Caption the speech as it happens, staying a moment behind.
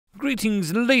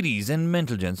Greetings ladies and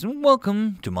gents, and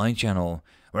welcome to my channel,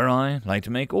 where I like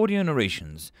to make audio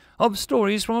narrations of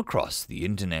stories from across the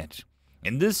internet.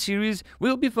 In this series,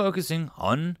 we'll be focusing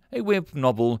on a web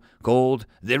novel called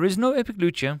There Is No Epic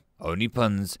Lucha, Only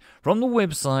Puns, from the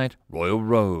website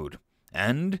ReUpload.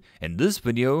 And in this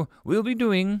video, we'll be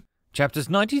doing chapters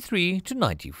 93 to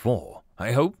 94.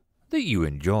 I hope that you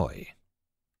enjoy.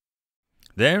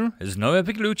 There is no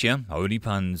epic lucha, only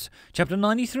puns. Chapter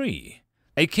 93.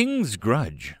 A King's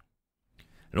Grudge.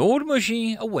 Lord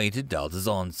Mushy awaited Delta's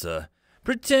answer.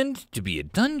 Pretend to be a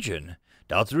dungeon?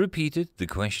 Delta repeated the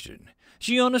question.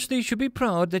 She honestly should be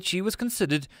proud that she was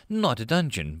considered not a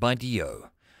dungeon by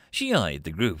Dio. She eyed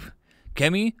the group.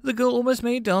 Kemi, the girl, almost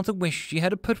made Delta wish she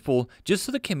had a pitfall just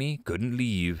so that Kemi couldn't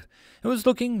leave. It was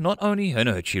looking not only in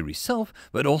her cheery self,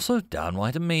 but also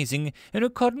downright amazing in her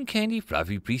cotton candy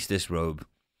fluffy priestess robe.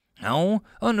 How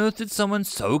on earth did someone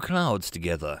sew clouds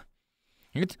together?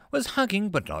 It was hugging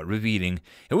but not revealing.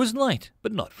 It was light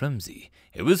but not flimsy.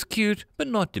 It was cute but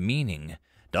not demeaning.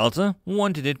 Delta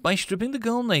wanted it by stripping the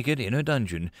girl naked in her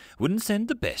dungeon wouldn't send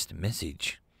the best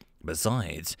message.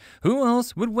 Besides, who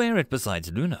else would wear it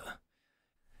besides Luna?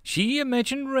 She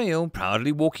imagined Rail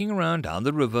proudly walking around down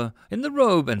the river in the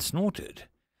robe and snorted.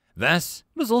 Vass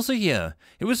was also here.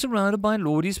 He was surrounded by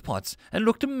Lordie's pots and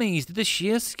looked amazed at the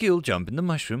sheer skill jump in the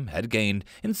mushroom had gained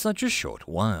in such a short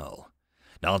while.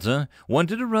 Delta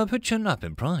wanted to rub her chin up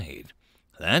in pride.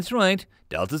 That's right,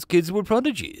 Delta's kids were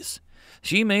prodigies.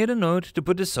 She made a note to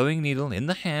put a sewing needle in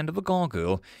the hand of a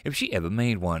gargoyle if she ever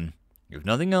made one. If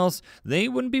nothing else, they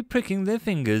wouldn't be pricking their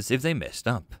fingers if they messed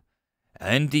up.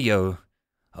 And Dio.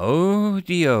 Oh,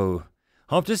 Dio.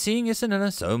 After seeing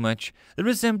Isanella so much, the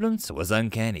resemblance was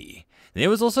uncanny. There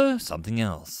was also something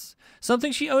else.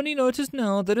 Something she only noticed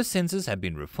now that her senses had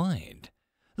been refined.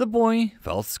 The boy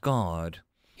felt scarred.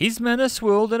 His manner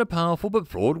swirled in a powerful but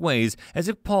flawed ways, as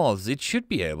if paths it should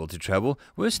be able to travel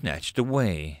were snatched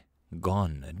away.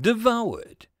 Gone.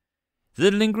 Devoured.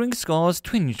 The lingering scars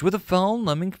twinged with a foul,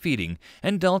 numbing feeling,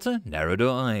 and Delta narrowed her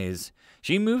eyes.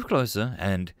 She moved closer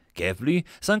and, carefully,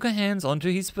 sunk her hands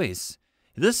onto his face.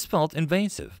 This felt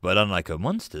invasive, but unlike her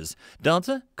monsters,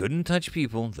 Delta couldn't touch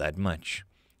people that much.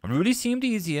 It really seemed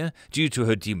easier due to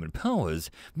her demon powers,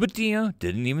 but Dio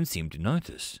didn't even seem to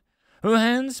notice. Her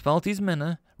hands felt his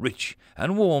manner, rich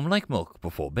and warm like milk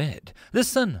before bed, the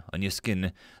sun on your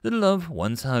skin, the love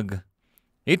one's hug.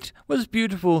 It was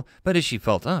beautiful, but as she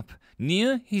felt up,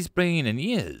 near his brain and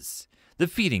ears, the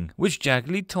feeling was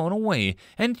jaggedly torn away,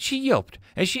 and she yelped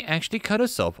as she actually cut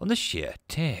herself on the sheer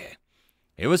tear.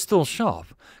 It was still sharp,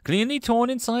 cleanly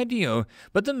torn inside Dio,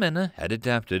 but the manner had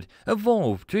adapted,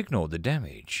 evolved to ignore the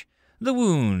damage. The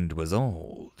wound was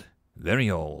old, very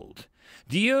old.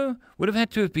 Dio would have had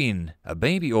to have been a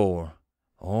baby or...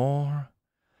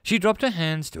 She dropped her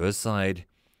hands to her side.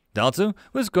 Delta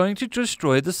was going to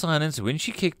destroy the silence when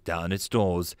she kicked down its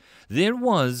doors. There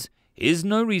is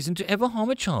no reason to ever harm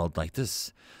a child like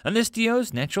this. Unless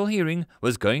Dio's natural hearing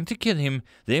was going to kill him,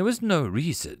 there was no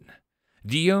reason.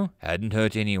 Dio hadn't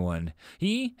hurt anyone.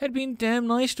 He had been damn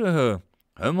nice to her.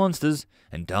 Her monsters,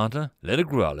 and Delta let a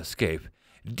growl escape.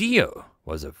 Dio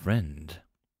was a friend.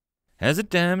 As a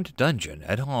damned dungeon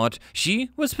at heart,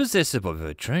 she was possessive of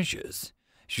her treasures.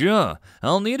 Sure,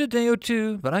 I'll need a day or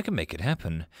two, but I can make it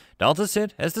happen, Delta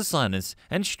said as the silence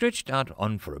and stretched out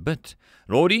on for a bit.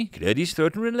 Lordy cleared his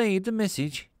throat and relayed the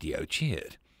message. Dio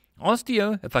cheered. Ask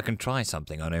Dio if I can try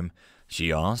something on him,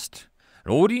 she asked.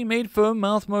 Lordy made firm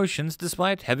mouth motions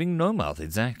despite having no mouth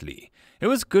exactly. It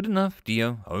was good enough.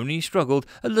 Dio only struggled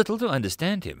a little to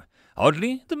understand him.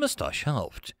 Oddly, the moustache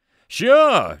helped.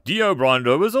 Sure, Dio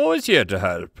Brando was always here to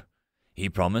help, he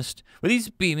promised with his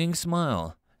beaming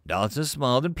smile. Delta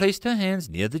smiled and placed her hands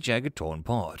near the jagged torn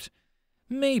part.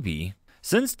 Maybe,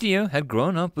 since Dio had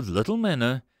grown up with little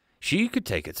mana, she could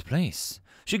take its place.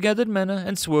 She gathered mana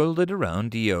and swirled it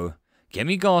around Dio.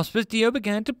 Kemi gasped as Dio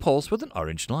began to pulse with an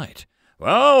orange light.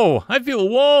 Wow, I feel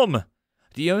warm,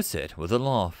 Dio said with a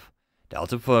laugh.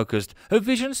 Delta focused, her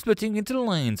vision splitting into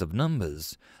lines of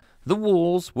numbers. The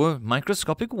walls were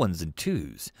microscopic ones and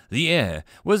twos. The air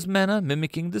was mana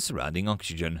mimicking the surrounding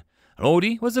oxygen.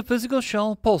 Lordy was a physical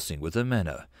shell pulsing with her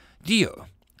mana. Dio,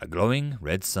 a glowing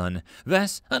red sun.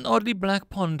 Vass, an oddly black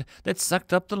pond that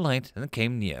sucked up the light and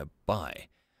came nearby.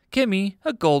 Kemi,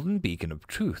 a golden beacon of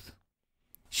truth.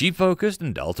 She focused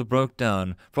and Delta broke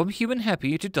down, from human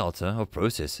happy to Delta of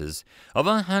processes, of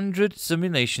 100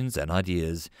 simulations and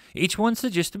ideas, each one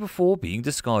suggested before being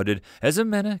discarded as her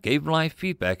mana gave live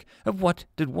feedback of what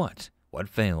did what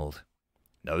failed.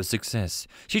 No success.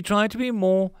 She tried to be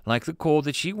more like the core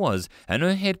that she was, and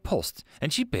her head pulsed,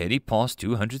 and she barely passed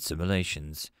 200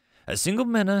 simulations. A single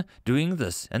mana doing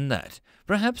this and that.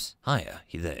 Perhaps higher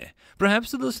there.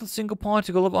 Perhaps a little single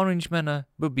particle of orange mana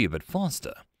would be a bit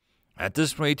faster. At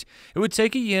this rate, it would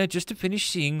take a year just to finish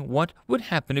seeing what would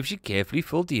happen if she carefully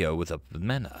filled the air with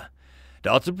mana.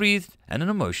 Delta breathed, and an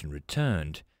emotion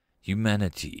returned.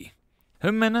 Humanity.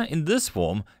 Her mana in this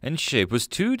form and shape was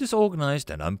too disorganized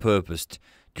and unpurposed,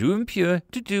 too impure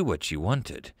to do what she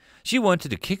wanted. She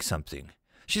wanted to kick something.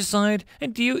 She sighed,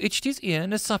 and Dio itched his ear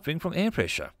and is suffering from air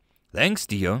pressure. "Thanks,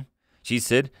 Dio," she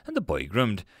said, and the boy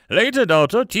grinned. "Later,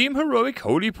 Delta, Team Heroic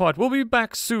Holy Pot will be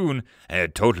back soon,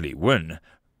 and totally win.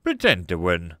 Pretend to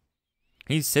win,"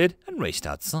 he said, and raced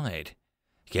outside.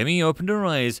 Kemi opened her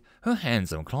eyes, her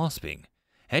hands unclasping.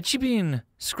 Had she been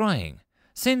scrying,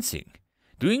 sensing,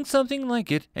 doing something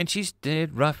like it, and she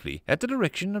stared roughly at the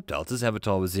direction of Delta's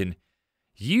avatar was in.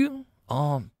 "You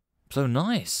are so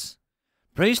nice.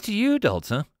 Praise to you,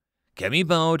 Delta." Kemi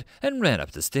bowed and ran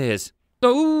up the stairs.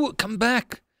 "Oh, come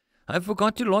back. I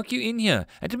forgot to lock you in here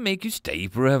and to make you stay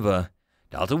forever."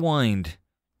 Delta whined.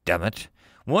 Damn it.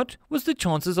 What was the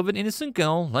chances of an innocent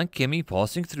girl like Kemi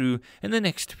passing through in the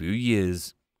next few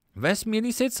years? Vass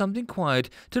merely said something quiet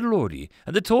to Lordy,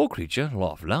 and the tall creature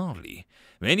laughed loudly.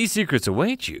 "Many secrets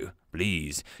await you.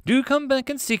 Please, do come back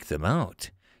and seek them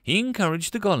out," he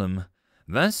encouraged the golem.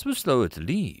 Vass was slower to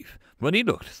leave, but he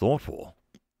looked thoughtful.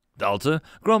 Delta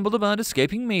grumbled about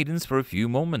escaping maidens for a few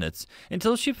more minutes,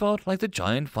 until she felt like the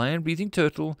giant fire-breathing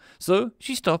turtle, so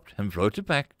she stopped and floated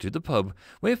back to the pub,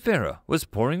 where Farah was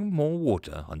pouring more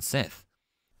water on Seth.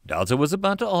 Delta was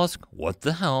about to ask what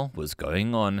the hell was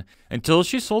going on, until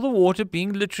she saw the water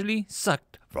being literally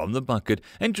sucked from the bucket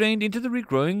and drained into the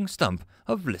regrowing stump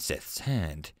of Seth's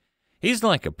hand. "He's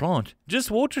like a plant,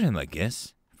 just water him, I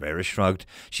guess." Farah shrugged.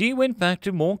 She went back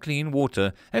to more clean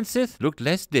water, and Seth looked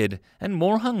less dead and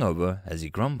more hungover as he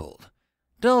grumbled.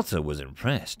 Delta was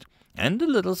impressed, and a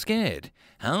little scared.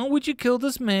 How would you kill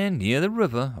this man near the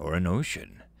river or an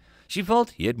ocean? She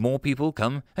felt he had more people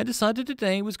come and decided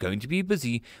today was going to be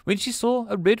busy when she saw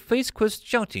a red-faced Quist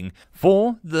shouting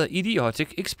for the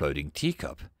idiotic exploding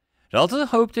teacup. Delta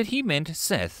hoped that he meant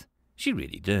Seth. She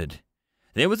really did.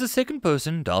 There was a second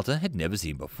person Delta had never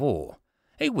seen before.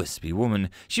 A wispy woman.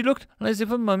 She looked as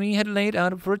if a mummy had laid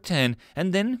out for a tan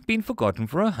and then been forgotten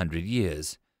for 100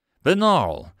 years.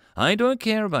 "Banal, I don't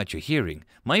care about your hearing.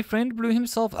 My friend blew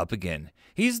himself up again.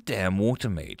 He's damn water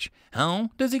mage. How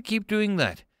does he keep doing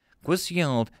that?" Quist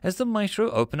yelled as the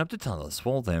maestro opened up the tunnels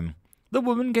for them. The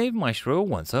woman gave maestro a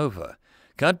once-over.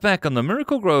 "Cut back on the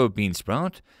miracle grower,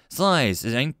 Beansprout. Size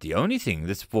ain't the only thing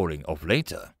that's falling off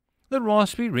later." The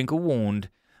raspy wrinkle warned.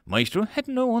 Maestro had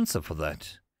no answer for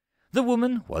that. The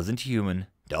woman wasn't human.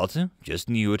 Delta just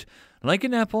knew it, like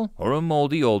an apple or a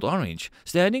moldy old orange,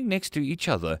 standing next to each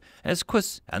other as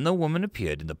Quist and the woman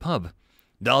appeared in the pub.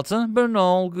 Delta,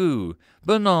 Bernal, Goo.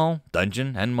 Bernal,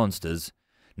 Dungeon and Monsters.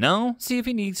 "Now see if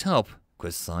he needs help,"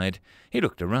 Quist sighed. He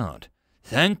looked around.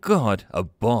 "Thank God, a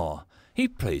bar." He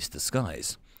praised the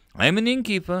skies. "I'm an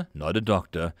innkeeper, not a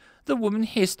doctor." The woman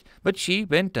hissed, but she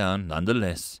bent down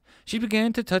nonetheless. She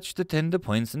began to touch the tender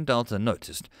points, and Delta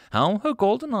noticed how her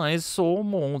golden eyes saw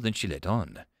more than she let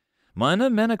on. "Minor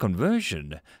mana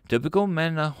conversion. Typical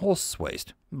mana horse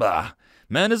waste. Bah!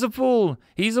 Man is a fool.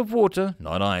 He's of water,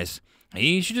 not ice.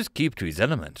 He should just keep to his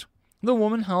element." The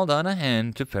woman held out a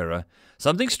hand to Farah.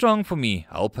 "Something strong for me.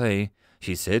 I'll pay,"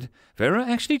 she said. Farah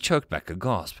actually choked back a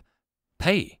gasp.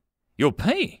 "Pay? You'll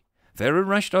pay?" Farah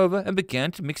rushed over and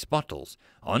began to mix bottles.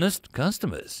 Honest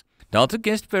customers. Delta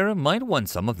guessed Farah might want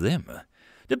some of them.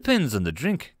 "Depends on the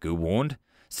drink," Goo warned.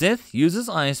 "Seth uses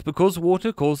ice because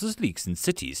water causes leaks in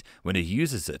cities when he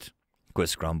uses it,"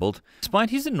 Quist grumbled. Despite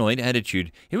his annoyed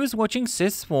attitude, he was watching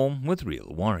Seth's form with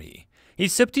real worry. He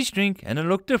sipped his drink and it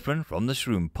looked different from the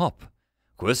shroom pop.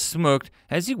 Quist smirked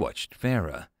as he watched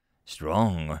Farah.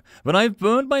 "Strong, but I've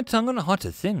burned my tongue on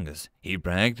hotter things," he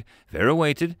bragged. Farah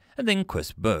waited, and then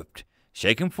Quist burped.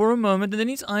 Shaken for a moment, and then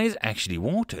his eyes actually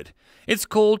watered. "It's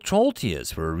called troll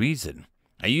tears for a reason.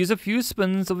 I use a few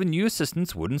spins of a new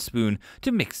assistant's wooden spoon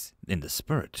to mix in the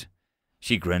spirit."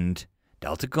 She grinned.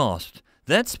 Delta gasped.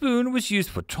 That spoon was used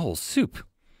for troll soup.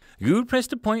 Goo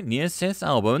pressed a point near Seth's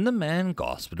elbow, and the man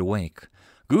gasped awake.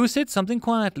 Goo said something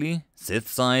quietly.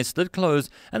 Seth's eyes slid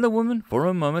closed, and the woman for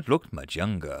a moment looked much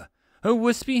younger. Her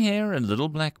wispy hair a little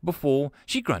black before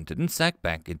she grunted and sank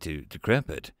back into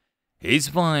decrepit. "He's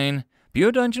fine.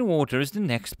 Pure dungeon water is the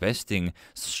next best thing,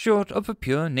 short of a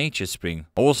pure nature spring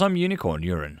or some unicorn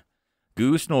urine."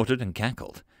 Goo snorted and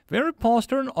cackled. Farah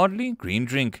passed her an oddly green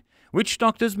drink. "Which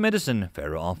doctor's medicine?"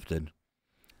 Farah offered.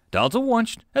 Delta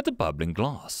watched at the bubbling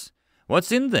glass.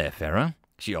 "What's in there, Farah?"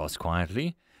 she asked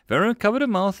quietly. Vera covered her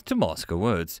mouth to mask her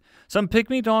words. Some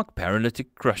pygmy dark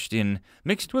paralytic crushed in,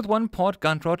 mixed with 1 part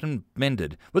gunrot and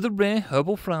mended with the rare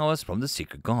herbal flowers from the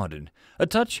secret garden. A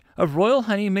touch of royal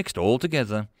honey mixed all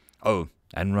together. Oh,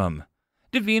 and rum.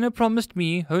 Davina promised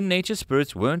me her nature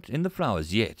spirits weren't in the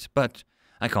flowers yet, but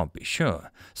I can't be sure,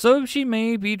 so she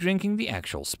may be drinking the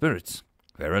actual spirits.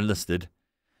 Vera listed.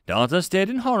 Data stared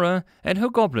in horror at her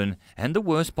goblin, and the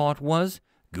worst part was,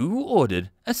 Goo ordered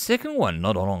a second one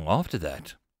not long after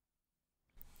that.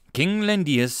 King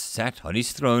Lendius sat on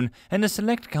his throne, and a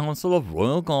select council of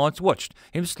royal guards watched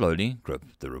him slowly grip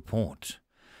the report.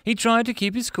 He tried to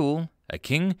keep his cool. A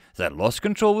king that lost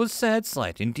control was a sad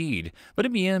sight indeed, but a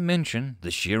mere mention,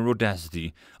 the sheer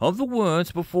audacity of the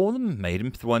words before them made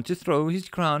him want to throw his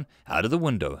crown out of the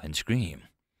window and scream.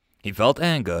 He felt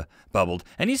anger bubbled,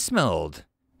 and he smelled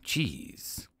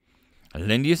cheese.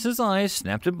 Lendius's eyes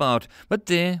snapped about, but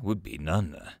there would be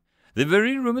none. The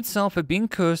very room itself had been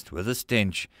cursed with a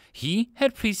stench. He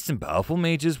had priests and powerful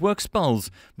mages work spells,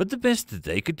 but the best that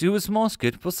they could do was mask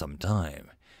it for some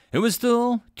time. It was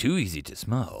still too easy to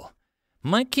smell.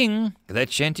 My king,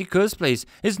 that shanty cursed place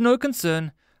is no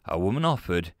concern, a woman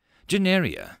offered.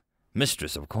 Genaria,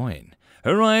 mistress of coin.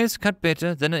 Her eyes cut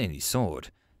better than any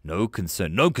sword. No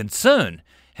concern, no concern!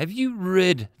 Have you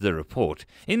read the report?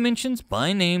 It mentions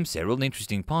by name several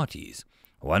interesting parties,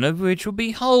 one of which will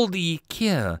be holy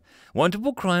Kier,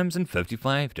 wonderful crimes and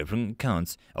 55 different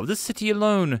accounts of the city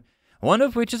alone, one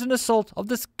of which is an assault of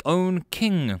this own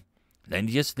king.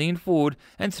 Lendius leaned forward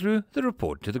and threw the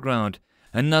report to the ground.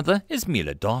 Another is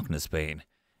Mila Darknessbane.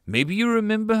 Maybe you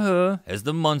remember her as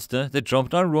the monster that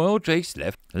dropped our royal drake's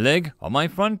left leg on my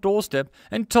front doorstep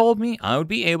and told me I would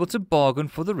be able to bargain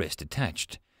for the rest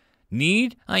attached.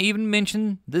 Need I even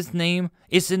mention this name?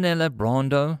 Isinella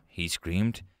Brondo, he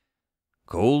screamed.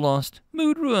 Cool lost,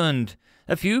 mood ruined.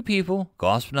 A few people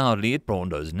gasped loudly at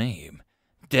Brondo's name.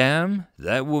 Damn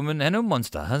that woman and her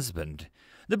monster husband.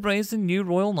 The brazen new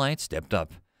royal knight stepped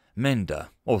up.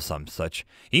 Menda, or some such.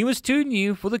 He was too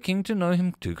new for the king to know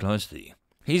him too closely.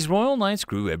 His royal knights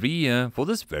grew every year for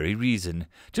this very reason,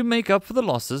 to make up for the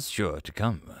losses sure to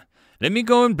come. Let me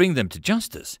go and bring them to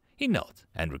justice, he knelt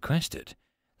and requested.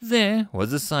 There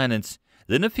was a silence.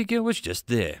 Then a figure was just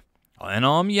there, an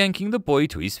arm yanking the boy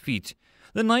to his feet.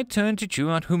 The knight turned to chew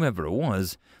out whomever it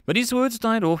was, but his words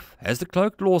died off as the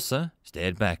cloaked Lorsa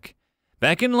stared back.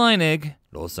 Back in line, Egg,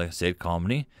 Lorsa said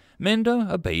calmly. Mendo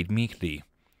obeyed meekly.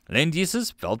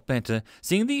 Lendius felt better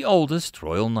seeing the oldest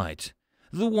royal knight,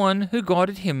 the one who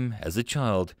guarded him as a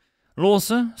child.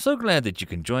 Lorsa, so glad that you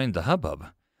can join the hubbub.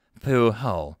 Poor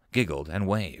Hull giggled and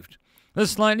waved. The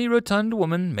slightly rotund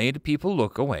woman made people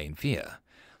look away in fear.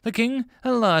 The king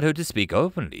allowed her to speak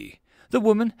openly. The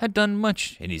woman had done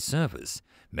much in his service,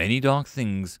 many dark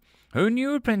things. Her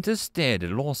new apprentice stared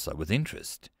at Lorsa with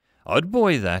interest. Odd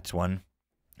boy, that one.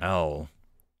 Owl.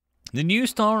 The new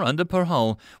star under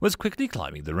Perhal was quickly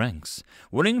climbing the ranks,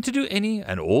 willing to do any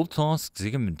and all tasks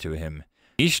given to him.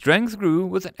 His strength grew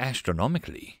with it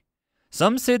astronomically.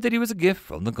 Some said that he was a gift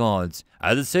from the gods,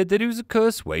 others said that he was a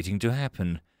curse waiting to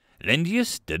happen.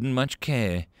 Lendius didn't much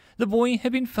care. The boy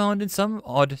had been found in some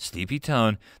odd, sleepy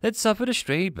town that suffered a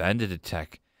stray bandit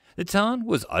attack. The town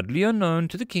was oddly unknown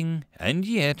to the king, and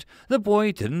yet the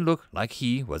boy didn't look like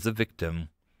he was a victim.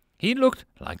 He looked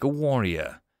like a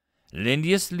warrior.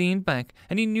 Lendius leaned back,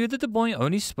 and he knew that the boy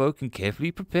only spoke in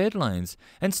carefully prepared lines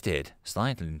and stared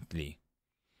silently,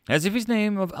 as if his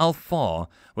name of Alfar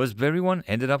was everyone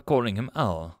ended up calling him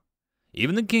Al.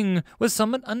 Even the king was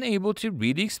somewhat unable to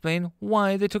really explain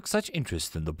why they took such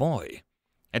interest in the boy.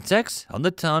 Attacks on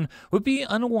the town would be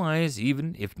unwise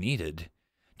even if needed.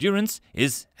 Durance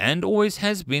is and always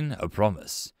has been a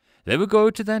promise. They would go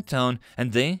to that town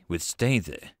and they would stay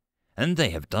there. And they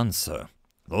have done so.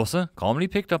 Lorsa calmly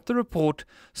picked up the report,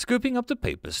 scooping up the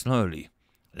paper slowly.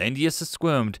 Lendius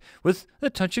squirmed with a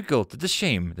touch of guilt at the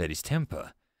shame that his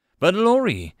temper. But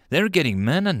Lori, they're getting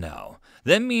mana now.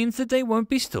 That means that they won't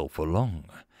be still for long.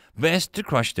 Best to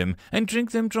crush them and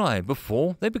drink them dry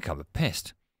before they become a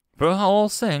pest. Perhal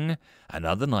sang.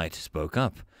 Another knight spoke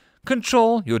up.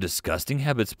 Control your disgusting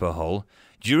habits, Perhal.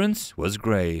 Durance was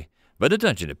grey, but a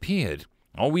dungeon appeared.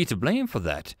 Are we to blame for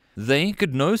that? They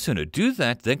could no sooner do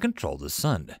that than control the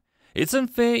sun. It's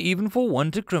unfair even for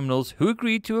wanted criminals who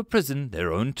agreed to imprison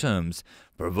their own terms.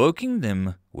 Provoking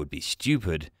them would be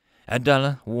stupid.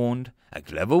 Adala warned, a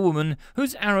clever woman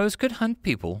whose arrows could hunt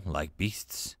people like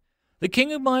beasts. The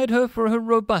king admired her for her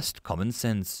robust common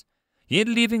sense. Yet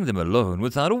leaving them alone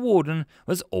without a warden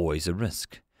was always a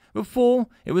risk. Before,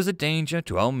 it was a danger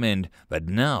to our men, but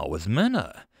now, with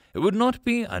mana, it would not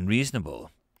be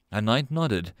unreasonable. A knight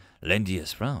nodded.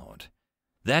 Lendius frowned.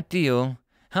 That deal,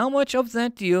 How much of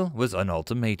that deal was an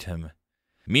ultimatum?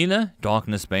 Mila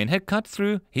Darknessbane had cut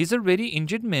through his already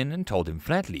injured men and told him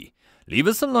flatly, "Leave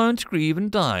us alone to grieve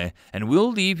and die, and we'll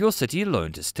leave your city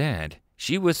alone to stand,"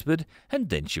 she whispered, and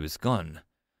then she was gone.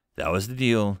 That was the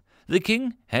deal. The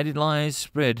king had lies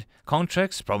spread,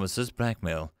 contracts, promises,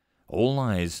 blackmail. All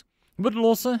lies. But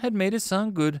Lorsa had made it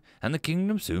sound good, and the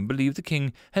kingdom soon believed the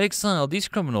king had exiled these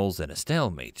criminals in a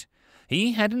stalemate.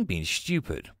 He hadn't been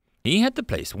stupid. He had the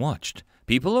place watched.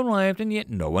 People arrived and yet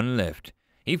no one left.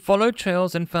 He followed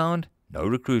trails and found no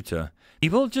recruiter.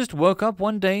 People just woke up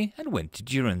one day and went to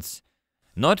Durance.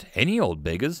 Not any old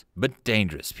beggars, but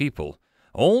dangerous people.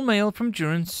 All mail from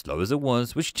Durance, slow as it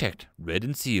was checked, read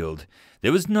and sealed.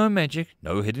 There was no magic,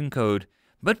 no hidden code,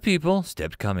 but people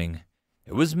stepped coming.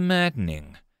 It was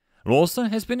maddening. Lorsa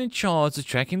has been in charge of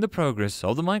tracking the progress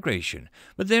of the migration,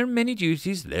 but there are many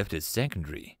duties left as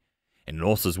secondary. In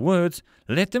Lorsa's words,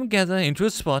 let them gather into a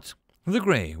spot, the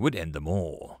grey would end them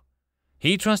all.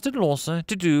 He trusted Lorsa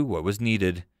to do what was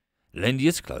needed.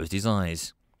 Lendius closed his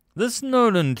eyes. This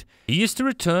Noland, he used to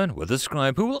return with a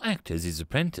scribe who will act as his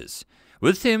apprentice.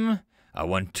 With him, I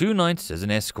want 2 knights as an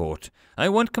escort. I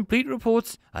want complete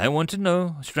reports, I want to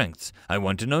know strengths, I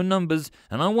want to know numbers,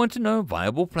 and I want to know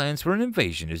viable plans for an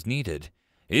invasion as needed.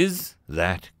 Is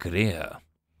that clear?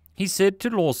 He said to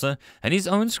Lorsa and his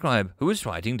own scribe who was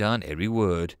writing down every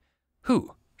word.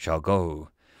 Who shall go?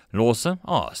 Lorsa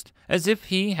asked, as if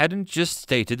he hadn't just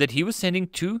stated that he was sending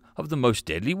 2 of the most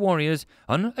deadly warriors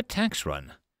on a tax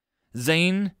run.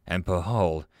 Zane and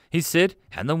Perhal, he said,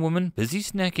 and the woman, busy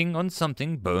snacking on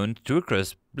something burned to a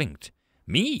crisp, blinked.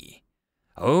 Me?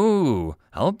 Oh,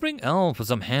 I'll bring Al for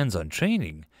some hands-on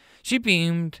training. She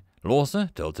beamed.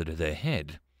 Lorsa tilted her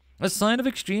head. A sign of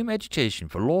extreme agitation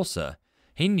for Lorsa.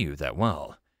 He knew that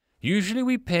well. Usually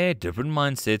we pair different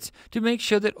mindsets to make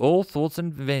sure that all thoughts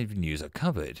and avenues are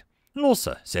covered.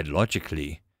 Lorsa said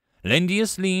logically.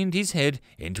 Lendius leaned his head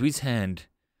into his hand.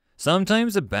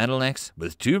 Sometimes a battle axe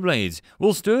with 2 blades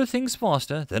will stir things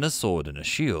faster than a sword and a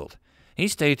shield. He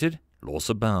stated.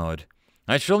 Lorsa bowed.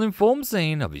 I shall inform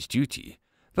Zane of his duty.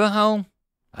 Perhal,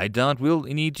 I doubt we'll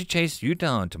need to chase you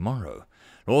down tomorrow.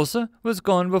 Lorsa was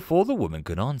gone before the woman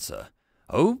could answer.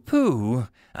 Oh, pooh.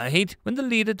 I hate when the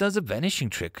leader does a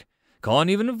vanishing trick.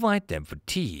 Can't even invite them for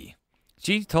tea.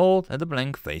 She told the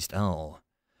blank-faced owl.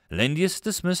 Lendius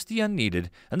dismissed the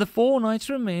unneeded, and the 4 knights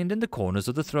remained in the corners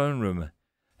of the throne room.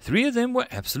 3 of them were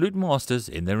absolute masters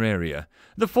in their area.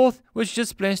 The 4th was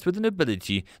just blessed with an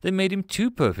ability that made him too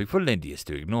perfect for Lendius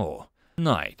to ignore.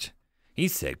 Knight, he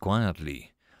said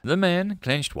quietly. The man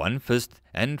clenched one fist,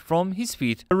 and from his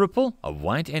feet a ripple of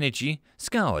white energy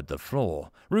scoured the floor,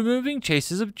 removing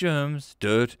traces of germs,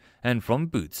 dirt, and from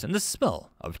boots and the smell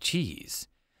of cheese.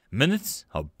 Minutes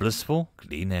of blissful,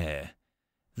 clean air.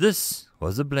 This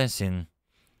was a blessing.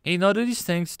 He nodded his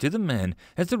thanks to the man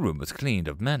as the room was cleaned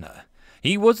of mana.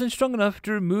 He wasn't strong enough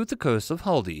to remove the curse of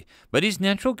Haldi, but his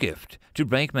natural gift to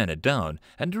break mana down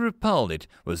and to repel it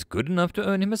was good enough to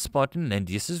earn him a spot in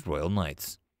Lendius's Royal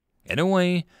Knights. In a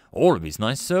way, all of his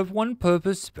knights served one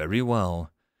purpose very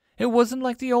well. It wasn't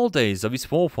like the old days of his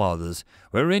forefathers,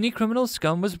 where any criminal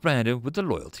scum was branded with the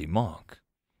loyalty mark.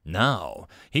 Now,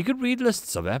 he could read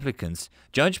lists of applicants,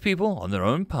 judge people on their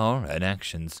own power and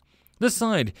actions.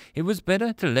 Decide it was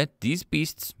better to let these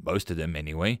beasts, most of them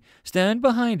anyway, stand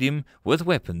behind him with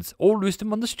weapons or loose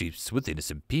them on the streets with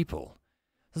innocent people.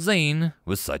 Zane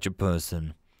was such a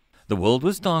person. The world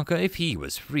was darker if he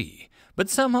was free, but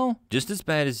somehow just as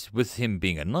bad as with him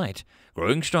being a knight,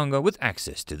 growing stronger with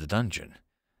access to the dungeon.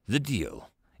 The deal.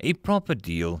 A proper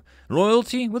deal.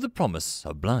 Loyalty with a promise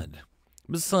of blood.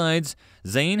 Besides,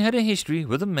 Zane had a history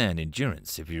with a man in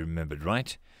Durance, if you remembered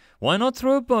right. Why not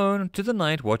throw a bone to the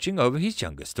knight watching over his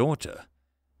youngest daughter?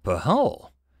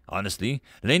 Perhal. Honestly,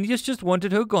 Lendius just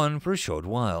wanted her gone for a short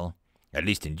while. At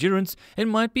least in Durance, it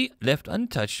might be left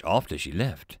untouched after she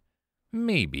left.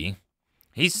 Maybe.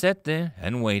 He sat there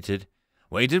and waited.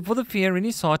 Waited for the fear in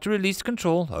his heart to release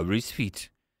control over his feet.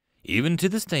 Even to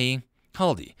this day,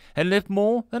 Haldi had left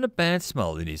more than a bad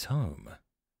smell in his home.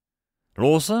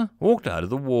 Lorsa walked out of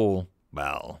the wall.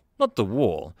 Well, not the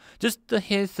wall, just the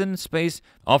hair-thin space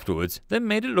afterwards that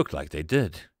made it look like they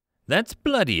did. That's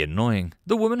bloody annoying,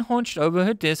 the woman hunched over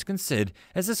her desk and said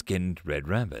as a skinned red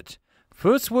rabbit.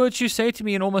 First words you say to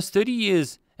me in almost 30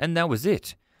 years, and that was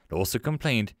it. Lorsa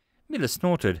complained. Miller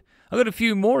snorted. I got a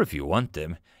few more if you want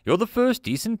them. You're the first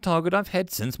decent target I've had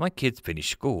since my kids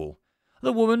finished school.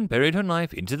 The woman buried her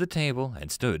knife into the table and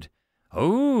stood.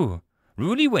 Oh,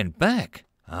 Rudy went back.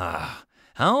 Ah,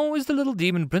 how is the little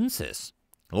demon princess?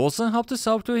 Lorsa helped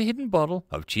herself to a hidden bottle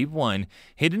of cheap wine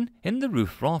hidden in the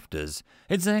roof rafters,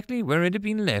 exactly where it had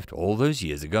been left all those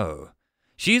years ago.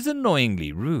 She's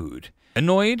annoyingly rude,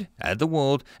 annoyed at the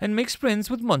world, and makes friends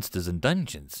with monsters and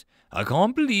dungeons. I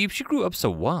can't believe she grew up so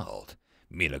wild,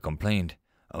 Mila complained.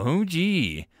 Oh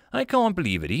gee, I can't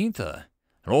believe it either.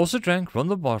 Lorsa drank from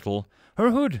the bottle,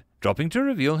 her hood dropping to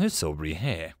reveal her silvery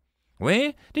hair.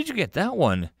 Where did you get that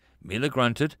one? Mila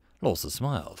grunted. Lorsa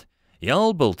smiled.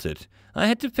 Yal built it. I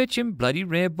had to fetch him bloody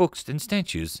rare books and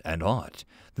statues and art.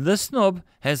 The snob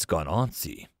has gone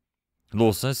artsy,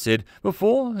 Lorsa said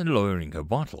before lowering her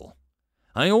bottle.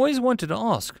 I always wanted to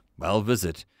ask, well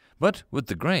visit, but with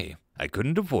the grey, I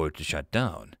couldn't afford to shut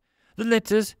down. The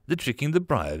letters, the tricking, the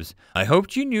bribes. I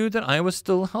hoped you knew that I was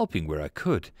still helping where I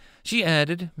could, she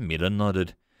added. Mila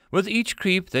nodded. With each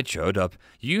creep that showed up,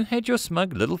 you had your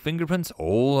smug little fingerprints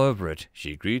all over it,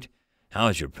 she agreed.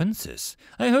 How's your princess?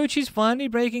 I heard she's finally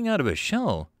breaking out of her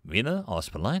shell, Mila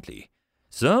asked politely.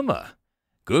 Surma.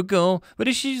 Good girl,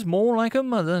 but she's more like her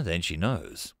mother than she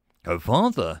knows. Her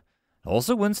father,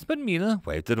 also winced, but Mila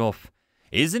waved it off,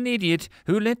 is an idiot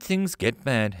who let things get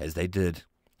bad as they did.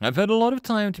 I've had a lot of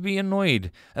time to be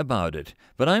annoyed about it,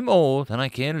 but I'm old and I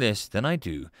care less than I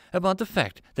do about the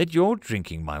fact that you're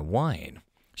drinking my wine.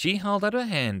 She held out her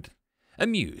hand.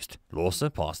 Amused, Lorsa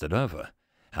passed it over.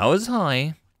 How is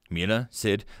High? Mila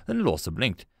said, and Lorsa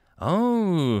blinked.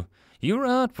 Oh, you were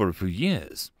out for a few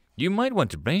years. You might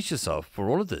want to brace yourself for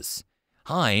all of this.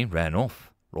 High ran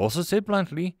off, Lorsa said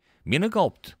bluntly. Mila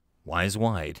gulped, eyes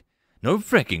wide. No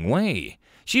fricking way.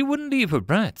 She wouldn't leave her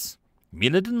brats.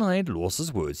 Mila denied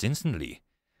Lorsa's words instantly.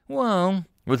 Well,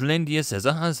 with Lendius as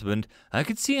a husband, I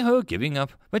could see her giving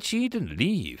up, but she didn't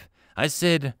leave. I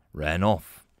said, ran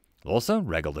off. Lorsa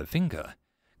waggled her finger.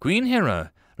 Queen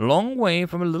Hera, long way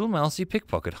from a little mousy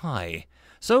pickpocket High.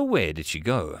 So where did she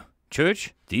go?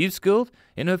 Church? Thieves' Guild?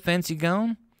 In her fancy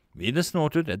gown? Mila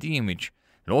snorted at the image.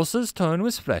 Lorsa's tone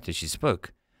was flat as she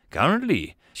spoke.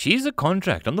 Currently, she's a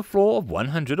contract on the floor of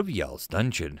 100 of Yal's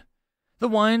dungeon. The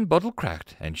wine bottle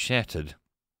cracked and shattered.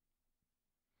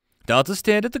 Delta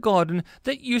stared at the garden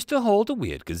that used to hold a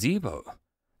weird gazebo.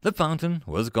 The fountain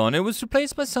was gone. It was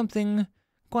replaced by something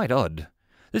quite odd.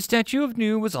 The statue of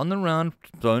Nu was on the round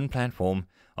stone platform.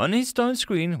 On his stone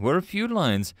screen were a few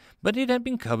lines, but it had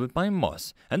been covered by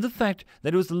moss, and the fact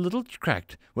that it was a little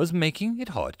cracked was making it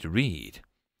hard to read.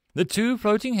 The two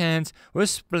floating hands were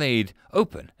splayed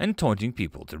open and taunting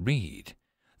people to read.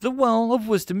 The well of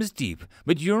wisdom is deep,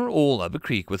 but you're all up a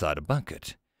creek without a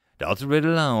bucket. Delta read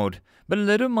aloud, but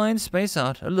let her mind space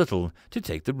out a little to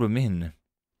take the room in.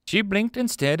 She blinked and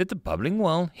stared at the bubbling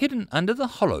well hidden under the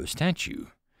hollow statue.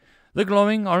 The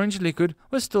glowing orange liquid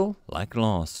was still like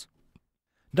glass.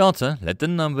 Delta let the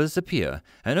numbers appear,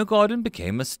 and her garden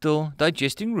became a still,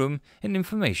 digesting room, and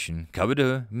information covered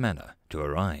her manner to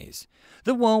her eyes.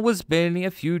 The well was barely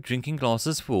a few drinking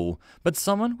glasses full, but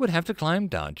someone would have to climb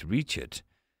down to reach it.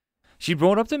 She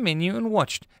brought up the menu and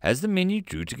watched as the menu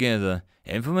drew together,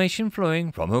 information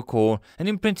flowing from her core and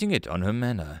imprinting it on her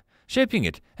manner, shaping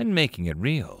it and making it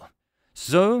real.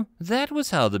 So that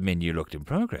was how the menu looked in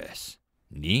progress.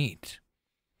 Neat.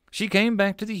 She came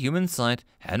back to the human sight,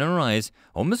 and her eyes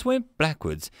almost went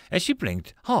backwards as she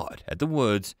blinked hard at the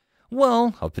words,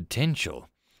 well of potential.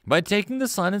 By taking the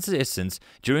silence's essence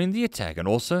during the attack and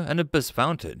also an abyss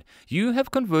fountain, you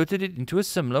have converted it into a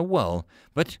similar well,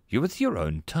 but with your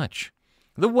own touch.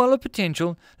 The well of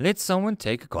potential lets someone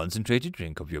take a concentrated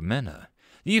drink of your mana.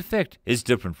 The effect is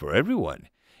different for everyone.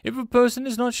 If a person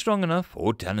is not strong enough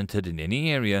or talented in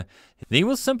any area, they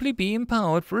will simply be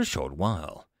empowered for a short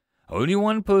while. Only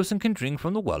one person can drink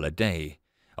from the well a day.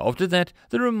 After that,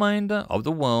 the remainder of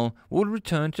the well will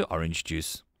return to orange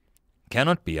juice.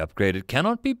 Cannot be upgraded,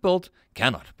 cannot be built,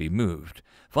 cannot be moved.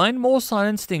 Find more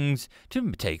silent things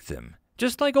to take them,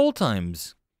 just like old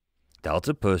times.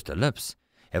 Delta pursed her lips.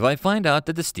 If I find out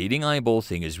that the stealing eyeball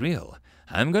thing is real,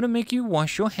 I'm going to make you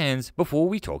wash your hands before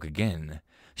we talk again.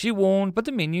 She warned, but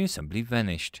the menu simply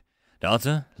vanished.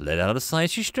 Delta let out a sigh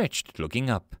as she stretched, looking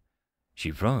up.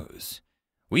 She froze.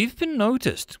 We've been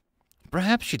noticed.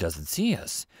 Perhaps she doesn't see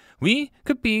us. We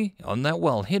could be on that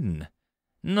well hidden.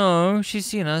 No, she's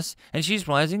seen us, and she's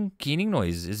rising, keening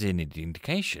noises in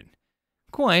indication.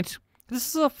 Quite. This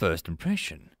is our first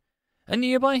impression. A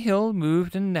nearby hill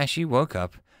moved and Nashi woke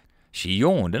up. She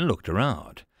yawned and looked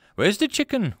around. Where's the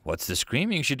chicken? What's the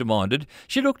screaming? She demanded.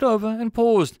 She looked over and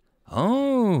paused.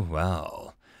 Oh,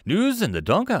 well. News in the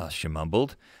doghouse, she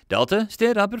mumbled. Delta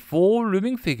stared up at 4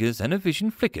 looming figures, and her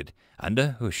vision flickered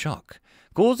under her shock,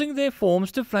 causing their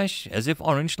forms to flash as if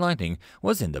orange lightning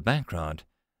was in the background.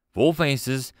 4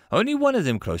 faces, only one of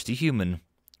them close to human.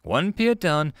 One peered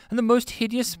down and the most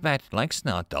hideous bat-like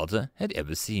snout Delta had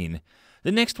ever seen.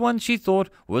 The next one she thought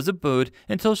was a bird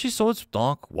until she saw its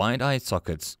dark, wide-eye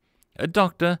sockets. A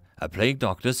plague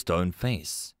doctor's stone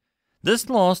face. This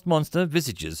last monster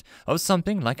visages of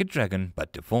something like a dragon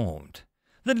but deformed.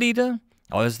 The leader,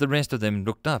 as the rest of them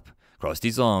looked up, crossed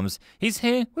his arms. His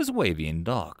hair was wavy and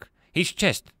dark. His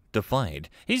chest defied.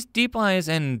 His deep eyes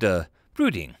and,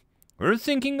 brooding, were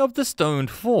thinking of the stoned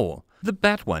four. The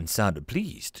bat one sounded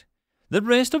pleased. The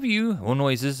rest of you were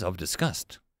noises of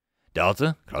disgust.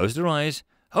 Delta closed her eyes,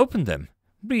 opened them,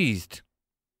 breathed,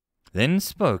 then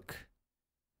spoke.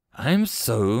 "I'm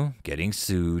so getting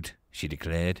sued," she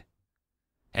declared.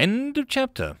 End of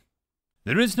chapter.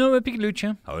 There is no epic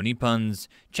lucha, only puns.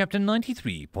 Chapter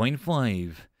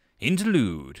 93.5.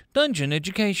 Interlude. Dungeon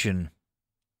Education.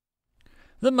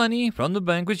 The money from the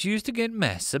bank was used to get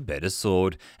Mass a better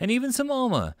sword, and even some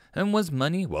armor, and was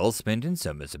money well spent in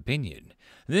Summer's opinion.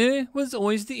 There was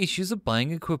always the issues of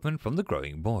buying equipment from the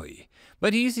growing boy,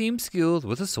 but he seemed skilled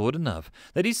with a sword enough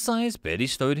that his size barely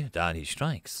slowed down his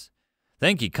strikes.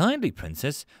 "Thank ye kindly,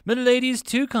 Princess, but a lady is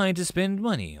too kind to spend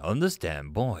money on this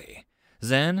damn boy,"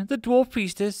 Zan, the dwarf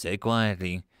priestess, said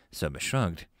quietly. Summer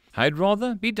shrugged. "I'd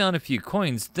rather be down a few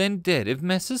coins than dead if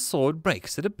Mass's sword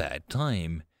breaks at a bad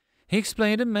time." He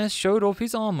explained and Mass showed off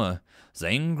his armor.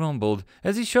 Zane grumbled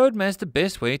as he showed Mass the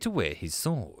best way to wear his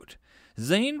sword.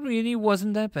 Zane really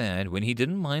wasn't that bad when he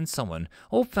didn't mind someone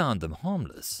or found them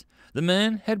harmless. The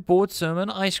man had bought Summer an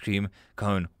ice cream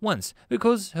cone once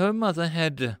because her mother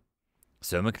had...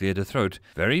 Summer cleared her throat.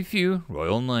 Very few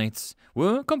royal knights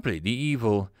were completely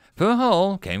evil.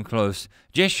 Perhal came close.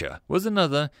 Jesha was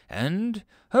another, and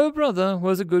her brother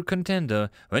was a good contender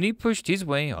when he pushed his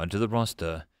way onto the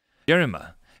roster.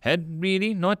 Jerima had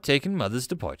really not taken Mother's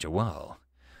departure well.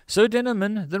 So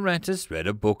Dennerman, the rattist, read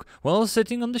a book while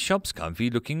sitting on the shop's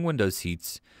comfy-looking window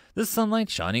seats. The sunlight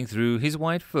shining through his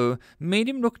white fur made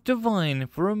him look divine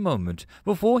for a moment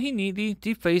before he neatly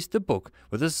defaced the book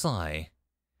with a sigh,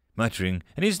 muttering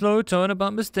in his low tone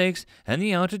about mistakes and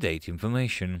the out-of-date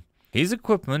information. His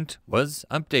equipment was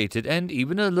updated and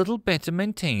even a little better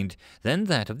maintained than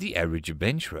that of the average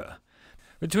adventurer.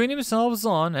 Between himself,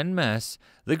 Zahn, and Mass,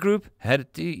 the group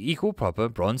had the equal proper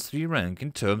Bronze 3 rank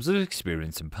in terms of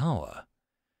experience and power.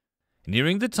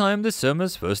 Nearing the time of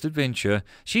Summer's first adventure,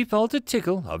 she felt a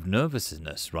tickle of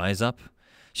nervousness rise up.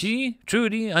 She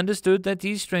truly understood that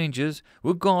these strangers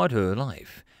would guard her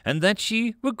life, and that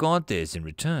she would guard theirs in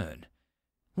return.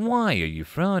 "Why are you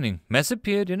frowning?" Mass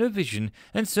appeared in her vision,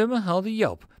 and Summer held a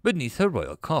yelp beneath her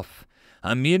royal cough.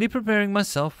 "I'm merely preparing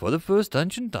myself for the first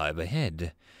dungeon dive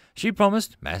ahead." She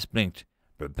promised. Mass blinked.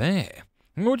 "Prepare?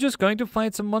 We're just going to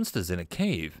fight some monsters in a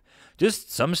cave.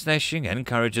 Just some slashing and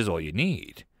courage is all you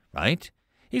need, right?"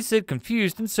 he said,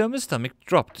 confused, and Summer's stomach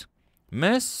dropped.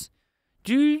 "Mass,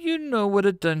 do you know what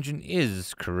a dungeon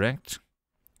is, correct?"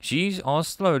 She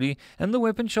asked slowly, and the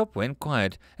weapon shop went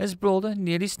quiet as Brilda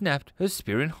nearly snapped her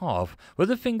spear in half with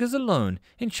her fingers alone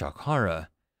in shock horror.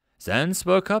 Zan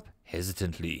spoke up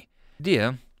hesitantly.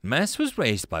 "Dear, Mass was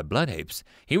raised by blood apes.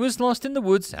 He was lost in the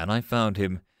woods and I found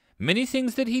him. Many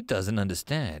things that he doesn't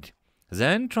understand."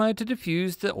 Zan tried to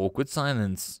diffuse the awkward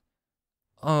silence.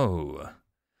 "Oh."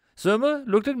 Summer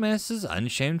looked at Mass's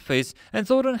unshamed face and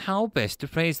thought on how best to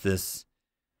phrase this.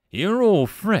 "You're all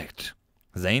frecked,"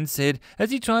 Zane said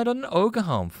as he tried on an ogre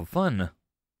helm for fun.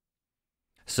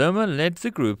 Summer led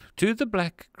the group to the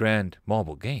black grand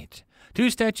marble gate. 2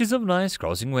 statues of knights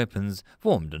crossing weapons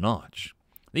formed an arch.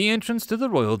 The entrance to the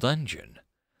royal dungeon.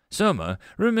 Summer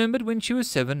remembered when she was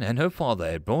 7 and her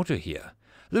father had brought her here.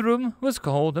 The room was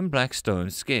cold and black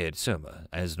stones scared Summer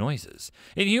as noises.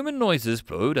 Inhuman noises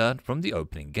flowed out from the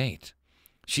opening gate.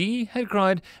 She had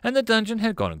cried and the dungeon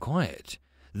had gone quiet.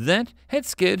 That had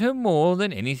scared her more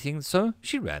than anything, so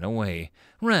she ran away.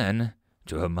 Ran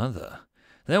to her mother.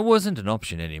 That wasn't an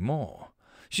option anymore.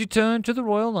 She turned to the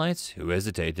royal knights, who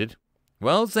hesitated.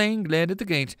 Well, Zane glared at the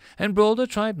gate, and Brilda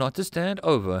tried not to stand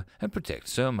over and protect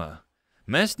Summer.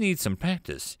 "Mass needs some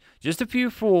practice. Just a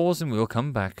few falls and we'll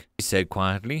come back," he said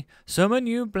quietly. Summer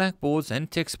knew blackboards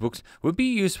and textbooks would be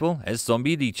useful as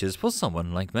zombie leeches for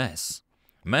someone like Mass.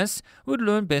 Mass would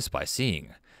learn best by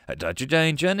seeing. A touch of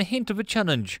danger and a hint of a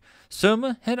challenge.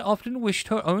 Summer had often wished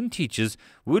her own teachers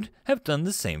would have done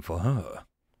the same for her.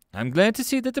 "I'm glad to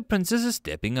see that the princess is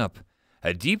stepping up."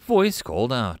 A deep voice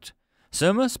called out.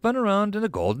 Summer spun around in a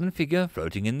golden figure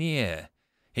floating in the air,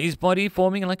 his body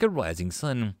forming like a rising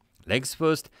sun, legs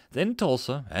first, then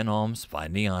torso and arms,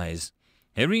 finally eyes.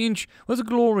 Every inch was a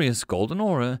glorious golden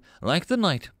aura, like the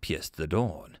night pierced the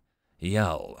dawn.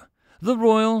 Yell. The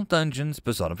royal dungeon's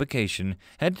personification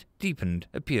had deepened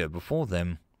appear before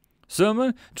them.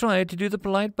 Surma tried to do the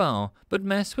polite bow, but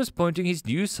Mass was pointing his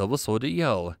new silver sword at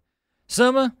Yell.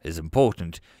 Surma is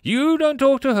important. You don't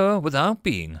talk to her without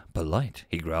being polite,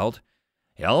 he growled.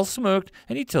 Yell smirked,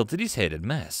 and he tilted his head at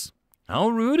Mass. How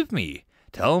rude of me.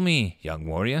 Tell me, young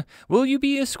warrior, will you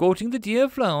be escorting the dear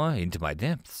flower into my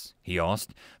depths? He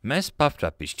asked. Mass puffed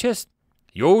up his chest.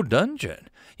 Your dungeon.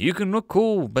 You can look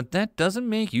cool, but that doesn't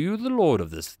make you the lord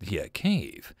of this here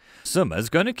cave. Surma's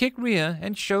gonna kick rear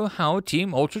and show how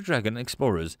Team Ultra Dragon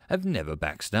explorers have never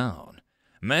backed down.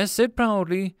 Mass said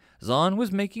proudly. Zahn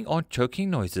was making odd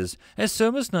choking noises as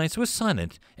Surma's knights were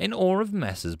silent in awe of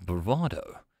Mass's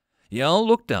bravado. Yell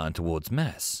looked down towards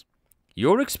Mass.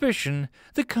 Your expression,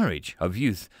 the courage of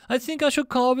youth, I think I shall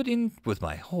carve it in with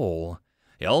my whole.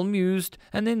 Yell mused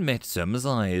and then met Surma's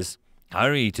eyes.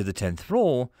 Hurry to the 10th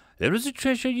floor. There is a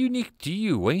treasure unique to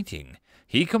you waiting,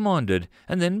 he commanded,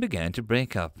 and then began to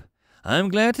break up. I'm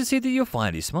glad to see that you're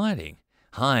finally smiling.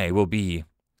 I will be.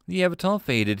 The avatar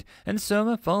faded, and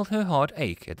Surma felt her heart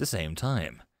ache at the same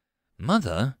time.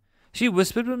 Mother, she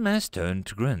whispered when Mass turned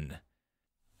to grin.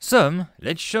 Some,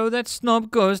 let's show that snob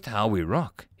ghost how we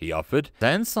rock, he offered.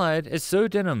 Dan sighed as Sir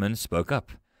Dennerman spoke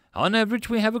up. On average,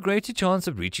 we have a greater chance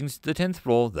of reaching the 10th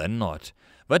floor than not.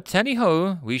 But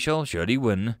tally-ho, we shall surely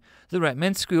win. The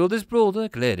Ratman squealed as Brilda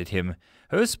glared at him,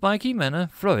 her spiky manner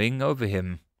flowing over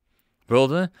him.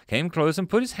 Brilda came close and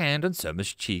put his hand on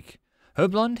Surma's cheek. Her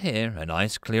blonde hair and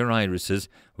ice-clear irises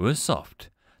were soft,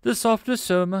 the softest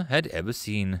Surma had ever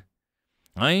seen.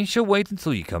 I shall wait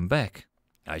until you come back.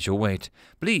 I shall wait.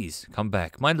 Please come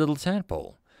back, my little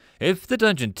tadpole. If the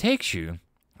dungeon takes you,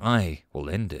 I will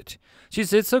end it. She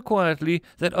said so quietly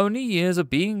that only years of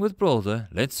being with Brilda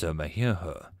let Surma hear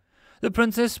her. The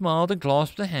princess smiled and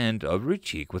clasped a hand over her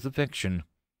cheek with affection.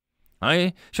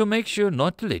 I shall make sure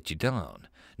not to let you down.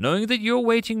 Knowing that you're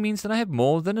waiting means that I have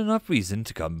more than enough reason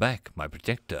to come back, my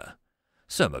protector.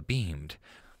 Surma beamed.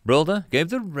 Brilda gave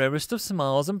the rarest of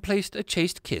smiles and placed a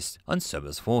chaste kiss on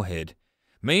Surma's forehead.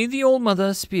 May the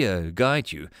All-Mother Spear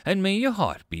guide you, and may your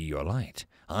heart be your light.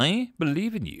 I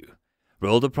believe in you,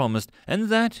 Brilda promised, and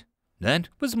that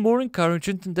was more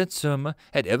encouragement than that Surma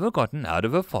had ever gotten out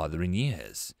of her father in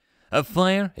years. A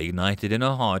fire ignited in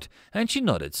her heart, and she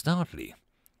nodded stoutly.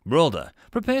 Brilda,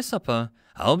 prepare supper.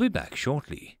 I'll be back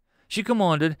shortly, she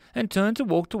commanded, and turned to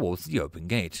walk towards the open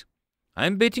gate.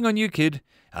 I'm betting on you, kid.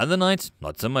 Other nights,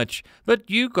 not so much, but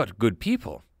you got good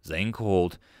people, Zane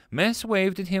called. Mass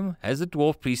waved at him as the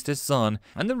dwarf priestess Zahn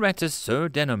and the ratus Sir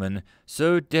Dennerman,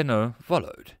 Sir Denno,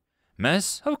 followed.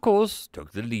 Mass, of course,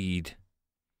 took the lead.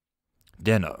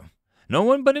 Denno. No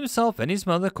one but himself and his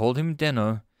mother called him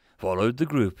Denno. Followed the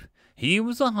group. He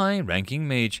was a high-ranking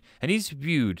mage, and he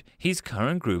viewed his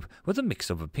current group with a mix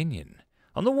of opinion.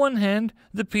 On the one hand,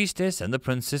 the priestess and the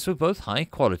princess were both high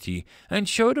quality and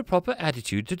showed a proper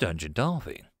attitude to dungeon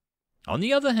delving. On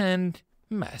the other hand,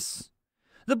 Mass.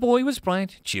 The boy was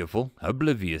bright, cheerful,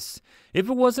 oblivious. If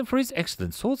it wasn't for his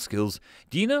excellent sword skills,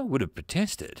 Dina would have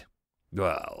protested.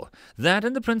 Well, that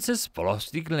and the princess'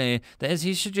 frosty glare as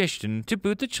his suggestion to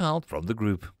boot the child from the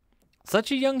group.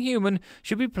 Such a young human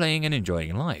should be playing and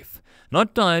enjoying life,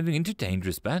 not diving into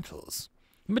dangerous battles.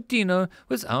 But Dino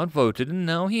was outvoted, and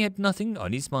now he had nothing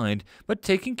on his mind but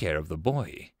taking care of the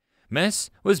boy. Mass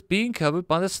was being covered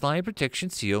by the sly protection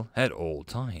seal at all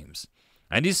times,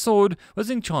 and his sword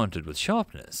was enchanted with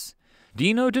sharpness.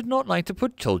 Dino did not like to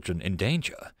put children in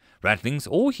danger, ratlings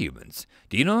or humans.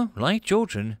 Dino liked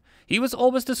children. He was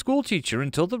almost a schoolteacher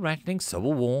until the Ratling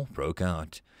Civil War broke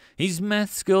out. His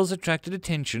math skills attracted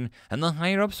attention, and the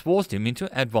higher-ups forced him into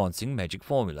advancing magic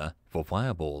formula for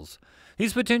fireballs.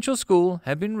 His potential school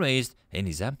had been raised in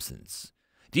his absence.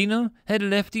 Dino had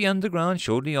left the underground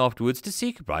shortly afterwards to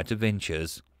seek brighter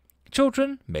ventures.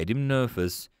 Children made him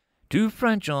nervous. Too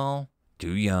fragile,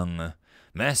 too young.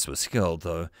 Mass was skilled,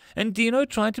 though, and Dino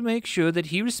tried to make sure that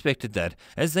he respected that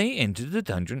as they entered the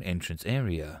dungeon entrance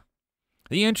area.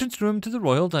 The entrance room to the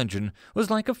royal dungeon was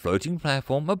like a floating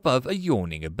platform above a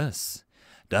yawning abyss.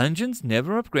 Dungeons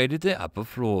never upgraded their upper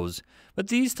floors, but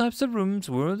these types of rooms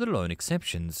were the lone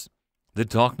exceptions. The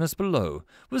darkness below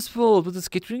was filled with the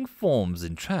skittering forms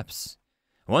and traps.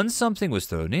 Once something was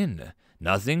thrown in,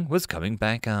 nothing was coming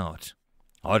back out.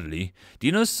 Oddly,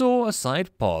 Dino saw a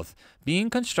side path being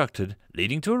constructed,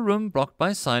 leading to a room blocked by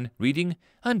a sign reading,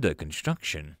 "Under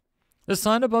construction." The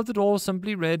sign above the door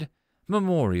simply read,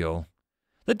 "Memorial."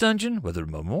 The dungeon with a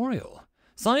memorial.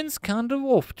 Signs kind of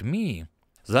off to me,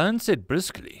 Zan said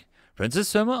briskly.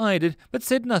 Princess Surma eyed it, but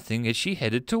said nothing as she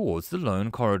headed towards the lone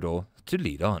corridor to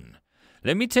lead on.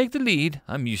 Let me take the lead.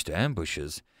 I'm used to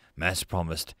ambushes, Mass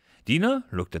promised. Dino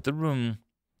looked at the room.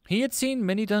 He had seen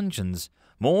many dungeons,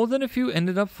 More than a few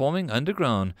ended up forming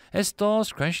underground as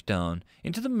stars crashed down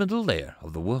into the middle layer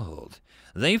of the world.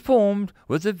 They formed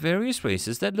with the various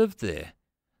races that lived there.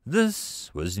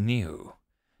 This was new.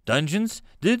 Dungeons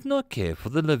did not care for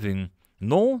the living,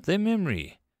 nor their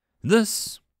memory.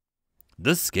 This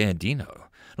scared Dino,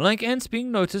 like ants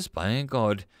being noticed by a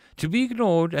god. To be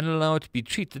ignored and allowed to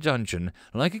treat the dungeon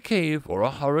like a cave or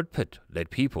a horrid pit let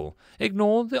people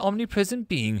ignore the omnipresent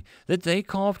being that they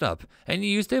carved up and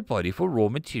used their body for raw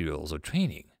materials or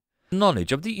training. The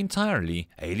knowledge of the entirely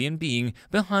alien being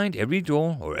behind every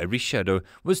door or every shadow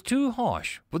was too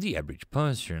harsh for the average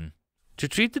person. To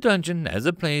treat the dungeon as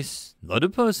a place, not a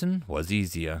person, was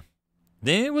easier.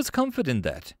 There was comfort in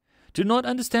that. To not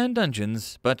understand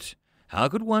dungeons, but how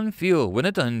could one feel when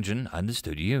a dungeon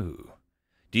understood you?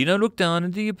 Dino looked down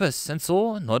into the abyss and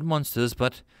saw not monsters,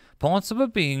 but parts of a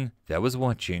being that was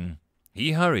watching.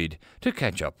 He hurried to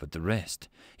catch up with the rest.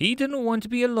 He didn't want to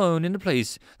be alone in a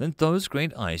place that those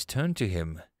great eyes turned to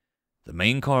him. The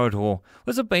main corridor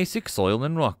was a basic soil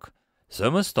and rock.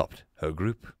 Soma stopped her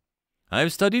group.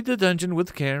 I've studied the dungeon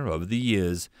with care over the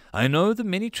years. I know the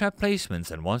many trap placements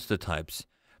and monster types.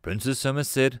 Princess Soma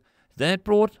said that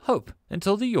brought hope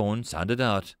until the yawn sounded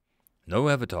out. No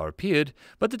avatar appeared,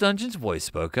 but the dungeon's voice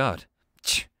spoke out.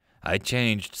 Tch, I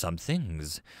changed some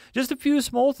things. Just a few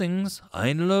small things.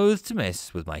 I loathe to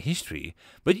mess with my history,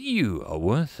 but you are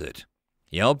worth it.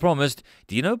 Yal promised.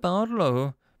 Dino bowed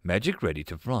low, magic ready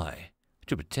to fly.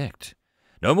 To protect.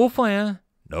 No more fire,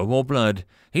 no more blood.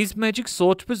 His magic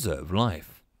sought to preserve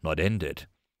life, not end it.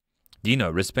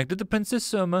 Dino respected the Princess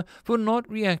Soma for not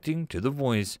reacting to the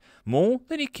voice more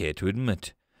than he cared to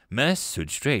admit. Mass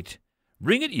stood straight.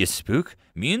 Bring it, you spook.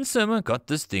 Me and Soma got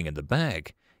this thing in the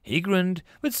bag. He grinned,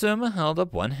 but Soma held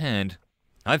up one hand.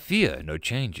 I fear no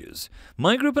changes.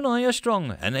 My group and I are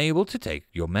strong and able to take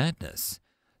your madness.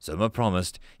 Soma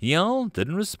promised. Yal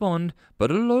didn't respond, but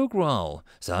a low growl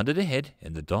sounded ahead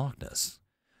in the darkness.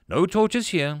 No torches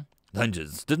here.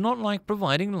 Dungeons did not like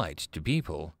providing light to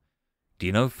people.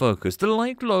 Dino focused. The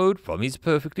light glowed from his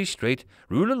perfectly straight,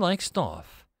 ruler-like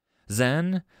staff.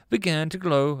 Zan began to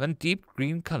glow a deep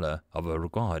green color of a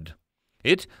god.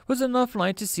 It was enough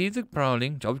light to see the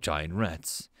prowling of giant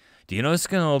rats. Dino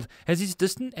scowled as his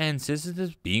distant ancestors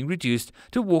was being reduced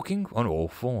to walking on all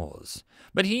fours.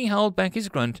 But he held back his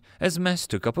grunt as Mass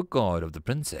took up a guard of the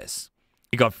princess.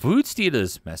 "You got food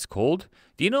stealers," Mass called.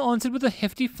 Dino answered with a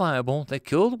hefty fireball that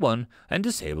killed one and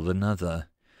disabled another.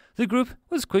 The group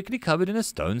was quickly covered in a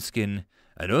stone skin,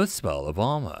 an earth spell of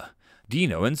armor.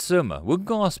 Dino and Soma were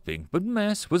gasping, but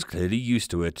Mass was clearly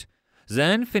used to it.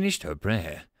 Zan finished her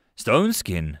prayer. "Stone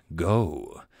skin,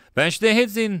 go. Bash their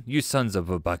heads in, you sons of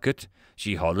a bucket,"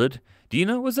 she hollered.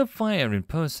 Dino was a fire in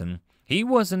person. He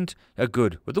wasn't a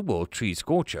good with the world tree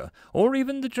scorcher, or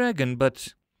even the dragon,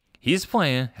 but his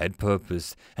fire had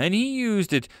purpose, and he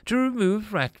used it to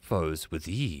remove rat foes with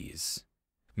ease.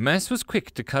 Mass was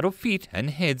quick to cut off feet and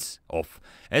heads off,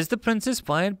 as the princess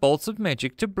fired bolts of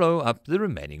magic to blow up the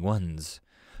remaining ones.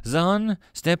 Zan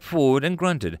stepped forward and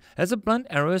grunted as a blunt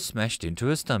arrow smashed into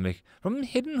her stomach from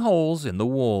hidden holes in the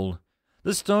wall.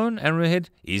 The stone arrowhead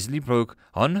easily broke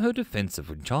on her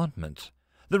defensive enchantment.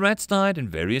 The rats died and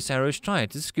various arrows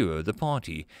tried to skewer the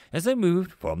party as they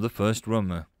moved from the first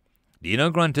room. Dino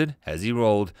grunted as he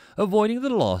rolled, avoiding the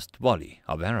last volley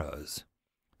of arrows.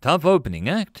 "Tough opening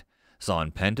act,"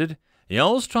 Zan panted.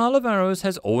 "Yal's trial of arrows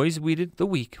has always weeded the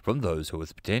weak from those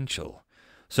with potential,"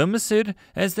 Soma said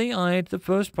as they eyed the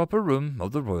first proper room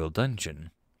of the royal dungeon.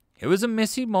 It was a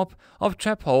messy mop of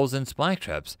trap holes and spike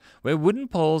traps where wooden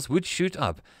poles would shoot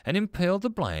up and impale the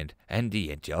blind and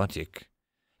the idiotic.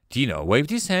 Dino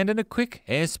waved his hand and a quick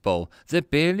air spell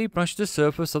that barely brushed the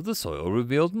surface of the soil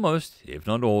revealed most, if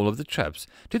not all, of the traps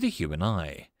to the human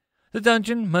eye. The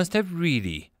dungeon must have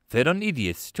really fed on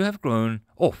idiots to have grown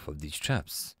off of these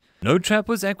traps. No trap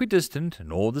was equidistant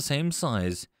nor the same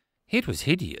size. It was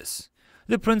hideous.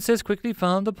 The princess quickly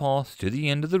found the path to the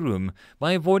end of the room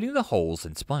by avoiding the holes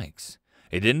and spikes.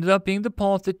 It ended up being the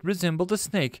path that resembled a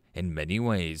snake in many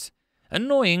ways.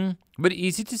 Annoying, but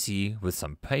easy to see with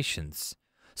some patience.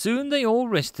 Soon they all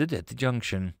rested at the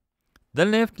junction. "The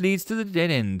left leads to the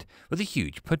dead end with a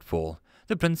huge pitfall,"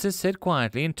 the princess said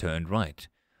quietly and turned right.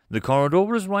 The corridor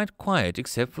was right quiet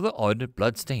except for the odd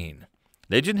blood stain.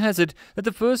 Legend has it that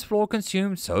the first floor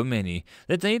consumed so many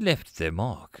that they left their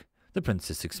mark, the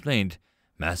princess explained.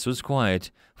 Mass was quiet,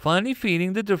 finally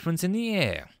feeling the difference in the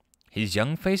air, his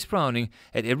young face frowning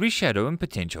at every shadow and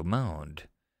potential mound.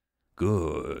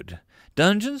 Good.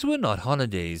 Dungeons were not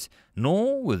holidays,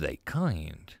 nor were they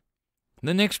kind.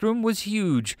 The next room was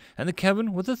huge, and the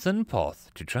cavern with a thin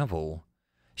path to travel.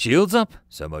 "Shields up,"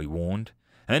 Soma warned.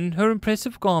 and her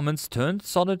impressive garments turned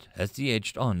solid as they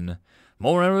edged on.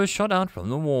 More arrows shot out from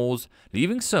the walls,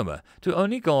 leaving Soma to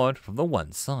only guard from the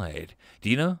one side.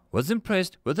 Dino was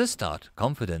impressed with her stout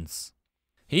confidence.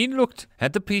 He looked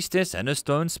at the priestess, and her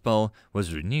stone spell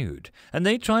was renewed, and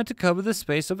they tried to cover the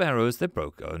space of arrows that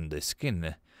broke on their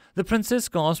skin. The princess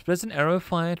gasped as an arrow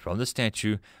fired from the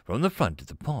statue from the front of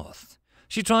the path.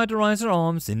 She tried to raise her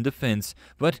arms in defense,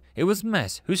 but it was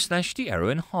Mass who slashed the arrow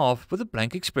in half with a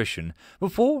blank expression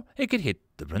before it could hit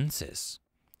the princess.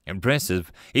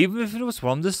 Impressive, even if it was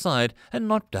from the side and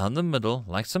not down the middle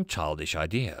like some childish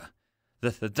idea.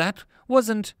 That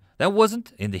wasn't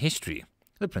in the history,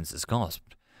 the princess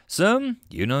gasped. Sir,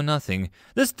 you know nothing.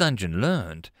 This dungeon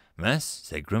learned, Mass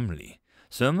said grimly.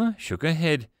 Soma shook her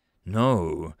head.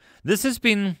 No, the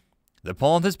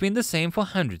path has been the same for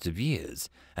hundreds of years.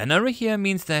 An arrow here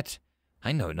means that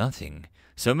I know nothing.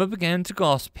 Soma began to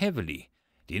gasp heavily.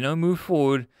 Dino moved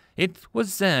forward. It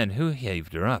was Zan who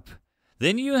heaved her up.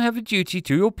 Then you have a duty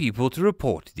to your people to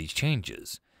report these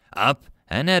changes. Up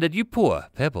and at it, you poor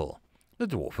pebble, the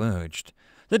dwarf urged.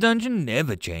 The dungeon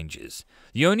never changes.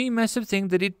 The only massive thing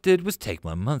that it did was take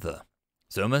my mother.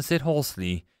 Soma said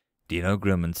hoarsely. Dino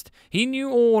grimaced. He knew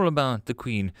all about the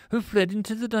queen who fled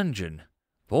into the dungeon.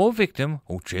 Poor victim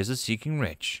or treasure-seeking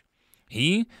wretch.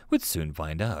 He would soon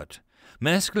find out.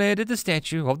 Mass glared at the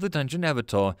statue of the dungeon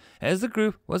avatar as the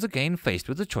group was again faced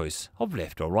with the choice of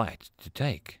left or right to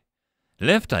take.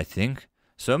 Left, I think,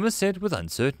 Soma said with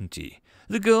uncertainty.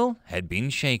 The girl had been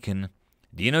shaken.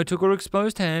 Dino took her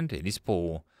exposed hand in his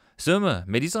paw. Soma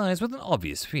met his eyes with an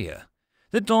obvious fear.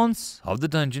 The dance of the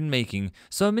dungeon making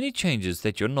so many changes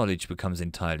that your knowledge becomes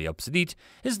entirely obsolete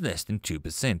is less than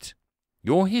 2%.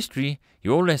 Your history,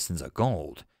 your lessons are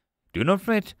gold. Do not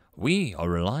fret, we are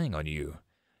relying on you,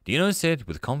 Dino said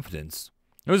with confidence.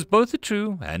 It was both a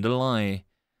true and a lie.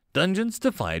 Dungeons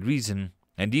defied reason,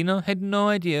 and Dino had no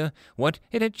idea what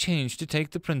it had changed to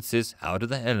take the princess out of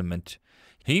the element.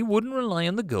 He wouldn't rely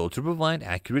on the girl to provide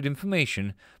accurate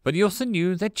information, but he also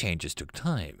knew that changes took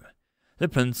time. The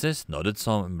princess nodded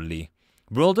somberly.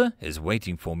 Brilda is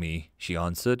waiting for me, she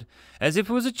answered, as if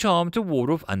it was a charm to ward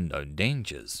off unknown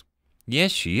dangers.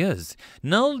 Yes, she is.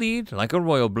 Now lead like a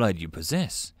royal blood you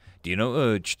possess, Dino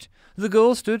urged. The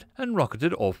girl stood and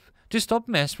rocketed off to stop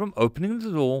Mass from opening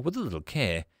the door with a little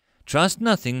care. Trust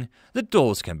nothing, the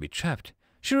doors can be trapped,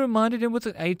 she reminded him with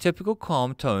an atypical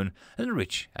calm tone and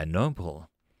rich and noble.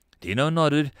 Dino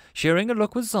nodded, sharing a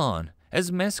look with Zahn,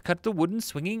 as Mass cut the wooden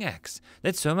swinging axe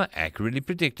that Soma accurately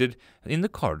predicted in the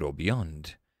corridor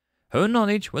beyond. Her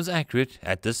knowledge was accurate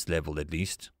at this level at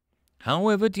least.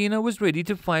 However, Dino was ready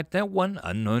to fight that one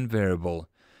unknown variable.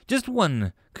 Just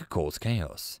one could cause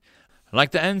chaos.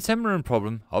 Like the Ansamaran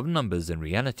problem of numbers in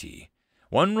reality.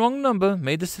 One wrong number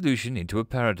made the solution into a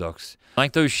paradox,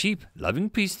 like those sheep-loving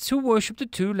priests who worshipped the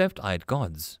two left-eyed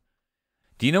gods.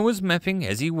 Dino was mapping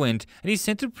as he went, and he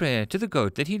sent a prayer to the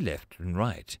goat that he left and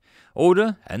right.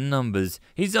 Order and numbers,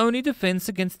 his only defense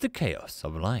against the chaos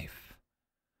of life.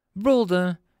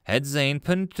 Brilda had Zane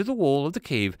pinned to the wall of the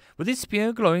cave with his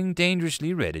spear glowing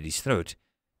dangerously red at his throat.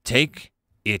 Take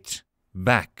it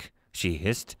back, she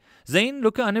hissed. Zane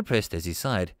looked unimpressed as he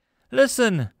sighed.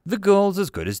 Listen, the girl's as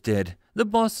good as dead. The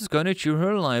boss is going to chew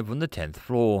her alive on the 10th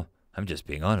floor. I'm just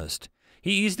being honest.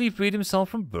 He easily freed himself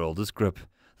from Brilda's grip.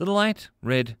 The light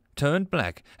red turned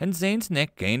black, and Zane's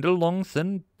neck gained a long,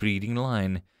 thin, bleeding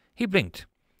line. He blinked.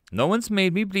 No one's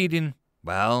made me bleed in.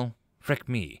 Well, frick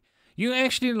me. You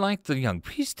actually like the young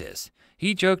priestess,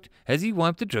 he joked as he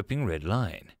wiped the dripping red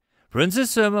line.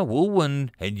 Princess Soma will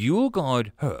win, and you will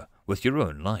guard her with your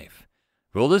own life.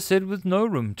 Brilda said with no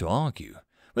room to argue,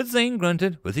 but Zane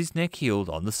grunted with his neck healed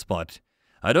on the spot.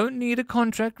 I don't need a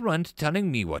contract runt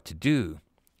telling me what to do,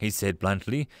 he said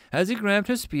bluntly as he grabbed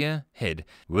her spear head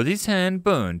with his hand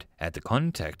burned at the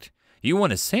contact. You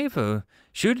want to save her?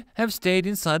 Should have stayed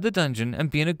inside the dungeon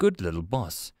and been a good little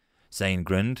boss. Zane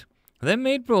grinned. That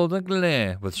made Brilda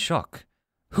glare with shock.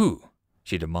 Who?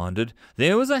 She demanded.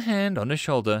 There was a hand on her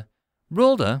shoulder.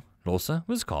 Brilda, Lorsa,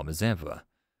 was calm as ever.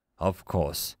 Of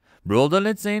course. Brilda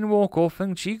let Zane walk off,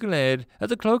 and she glared at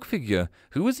the cloaked figure,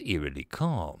 who was eerily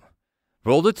calm.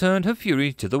 Brilda turned her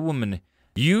fury to the woman.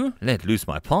 You let loose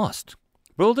my past,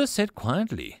 Brilda said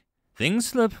quietly. Things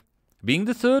slip. Being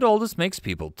the third oldest makes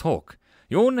people talk.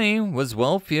 Your name was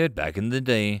well feared back in the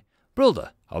day.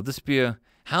 Brilda of the Spear.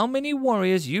 How many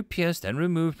warriors you pierced and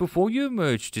removed before you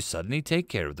emerged to suddenly take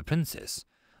care of the princess.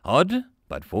 Odd,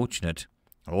 but fortunate,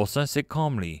 Lorsa said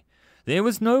calmly. There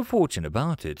was no fortune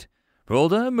about it.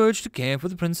 Brilda emerged to care for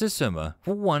the Princess Soma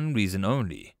for one reason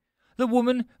only. The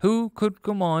woman who could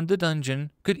command the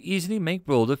dungeon could easily make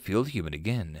Brilda feel human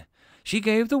again. She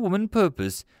gave the woman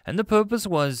purpose, and the purpose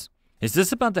was, "Is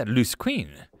this about that loose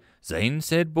queen?" Zane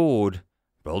said, bored.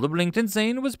 Brolder blinked and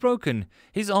Zane was broken.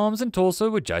 His arms and torso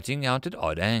were jutting out at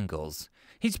odd angles.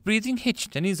 His breathing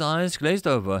hitched and his eyes glazed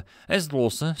over as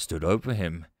Lorsa stood over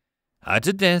him.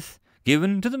 Utter death,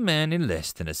 given to the man in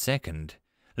less than a second.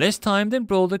 Less time than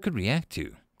Brolder could react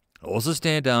to. Lorsa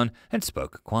stared down and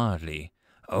spoke quietly.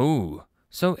 Oh,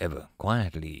 so ever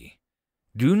quietly.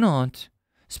 "Do not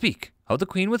speak of the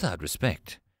queen without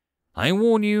respect. I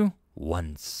warn you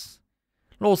once,"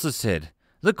 Lorsa said,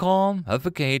 the calm of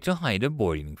a cage to hide a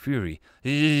boiling fury.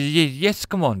 Yes,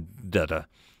 come on, Dada,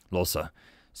 Lorsa,"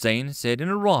 Zane said in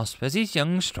a rasp as his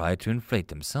youngs tried to inflate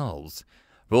themselves.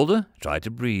 Brolder tried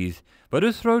to breathe, but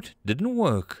her throat didn't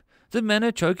work. The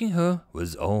manner choking her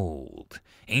was old,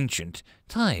 ancient,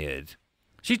 tired.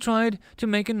 She tried to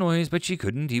make a noise, but she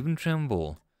couldn't even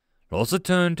tremble. Lorsa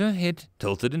turned her head,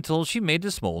 tilted until she made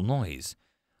a small noise.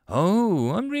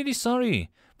 "Oh, I'm really sorry,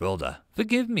 Brolder.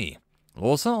 Forgive me,"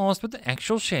 Lorsa asked with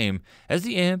actual shame as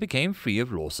the air became free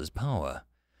of Lorsa's power.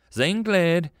 Zane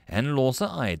glared, and Lorsa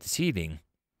eyed the ceiling.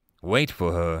 "Wait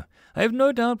for her. I have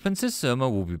no doubt Princess Surma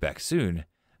will be back soon.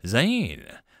 Zane,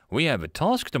 we have a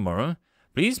task tomorrow.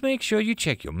 Please make sure you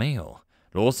check your mail,"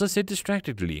 Lorsa said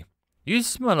distractedly. "You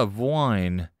smell of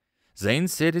wine," Zane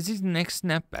said as his neck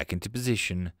snapped back into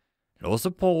position.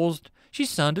 Lorsa paused. She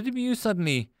sounded amused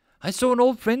suddenly. "I saw an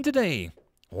old friend today."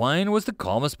 Wine was the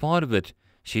calmest part of it,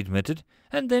 she admitted,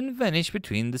 and then vanished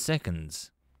between the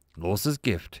seconds. Lorsa's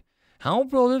gift. How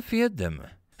Brolder feared them.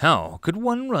 How could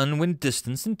one run when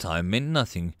distance and time meant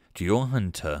nothing to your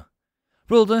hunter?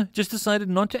 Brolder just decided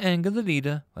not to anger the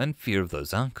leader and fear of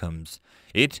those outcomes.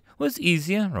 It was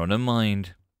easier on her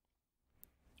mind.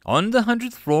 On the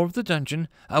 100th floor of the dungeon,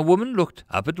 a woman looked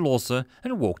up at Lorsa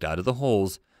and walked out of the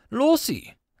halls.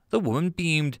 "Lorsie!" The woman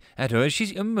beamed at her as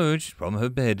she emerged from her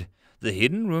bed. The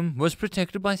hidden room was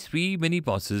protected by 3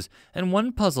 mini-bosses and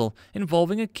 1 puzzle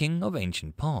involving a king of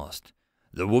ancient past.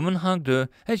 The woman hugged her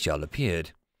as Yal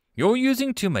appeared. "You're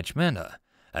using too much mana.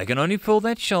 I can only fill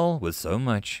that shell with so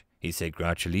much," he said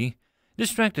grouchily,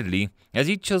 distractedly, as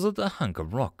he chiseled a hunk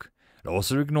of rock.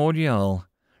 Lorsa ignored Yal.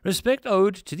 Respect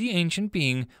owed to the ancient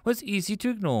being was easy to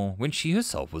ignore when she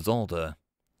herself was older.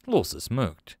 Lorsa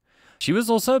smirked. She was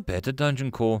also a better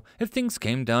dungeon core if things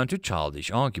came down to childish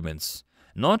arguments.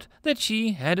 Not that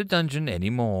she had a dungeon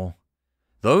anymore.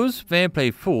 Those fair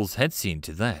play fools had seen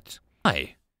to that.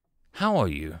 "Hi, how are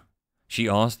you?" she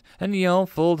asked, and Yal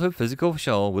filled her physical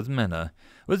shell with mana.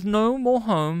 With no more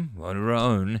home on her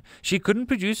own, she couldn't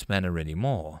produce mana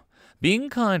anymore. Being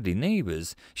kindly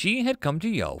neighbors, she had come to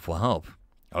Yal for help,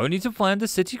 only to find the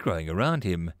city growing around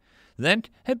him. That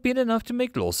had been enough to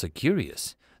make Lorsa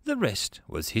curious. The rest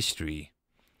was history.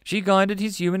 She guided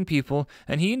his human people,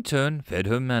 and he in turn fed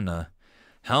her mana.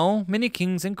 How many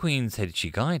kings and queens had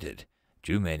she guided?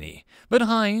 Too many. But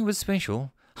Hai was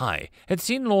special. Hai had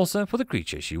seen Lorsa for the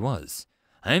creature she was.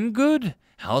 "I'm good.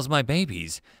 How's my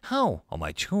babies? How are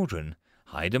my children?"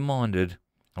 Hai demanded.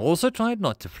 Lorsa tried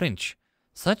not to flinch.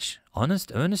 Such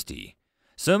honest earnesty.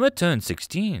 "Surma turned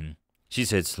 16, she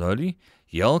said slowly.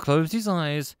 Yal closed his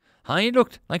eyes. Hai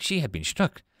looked like she had been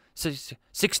struck.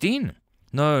 16?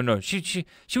 No, she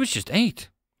was just 8.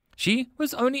 She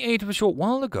was only 8 a short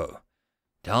while ago."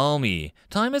 "Tell me,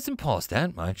 time hasn't passed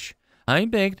that much." I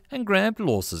begged and grabbed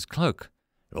Lorsa's cloak.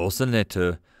 Lorsa let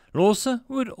her. Lorsa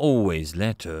would always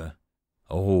let her.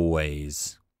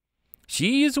 Always.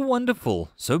 "She is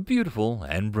wonderful, so beautiful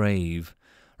and brave."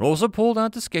 Lorsa pulled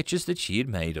out the sketches that she had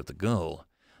made of the girl.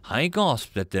 I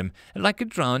gasped at them like a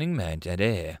drowning man at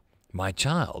air. "My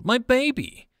child, my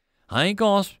baby!" I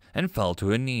gasped and fell to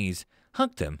her knees,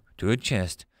 hugged them to her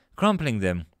chest, crumpling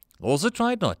them. Lorsa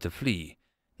tried not to flee,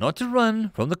 not to run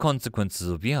from the consequences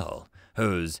of Yal,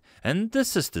 hers, and the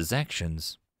sister's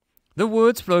actions. The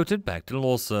words floated back to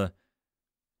Lorsa.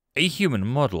 "A human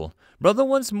model. Brother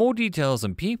wants more details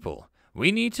on people.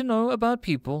 We need to know about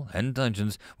people and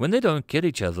dungeons when they don't kill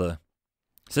each other."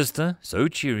 Sister, so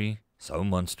cheery, so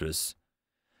monstrous.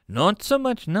 "Not so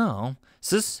much now.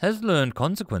 Sis has learned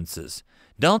consequences.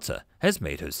 Delta has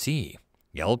made her see,"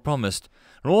 Yal promised.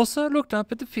 Lorsa looked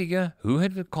up at the figure who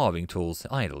had the carving tools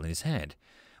idle in his hand.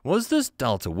 Was this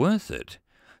Delta worth it?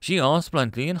 She asked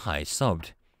bluntly, and Hai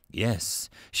sobbed. "Yes,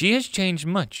 she has changed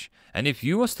much, and if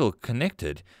you are still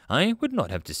connected, I would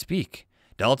not have to speak.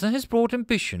 Delta has brought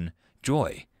ambition,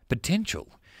 joy,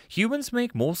 potential. Humans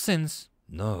make more sense."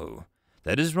 "No,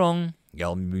 that is wrong,"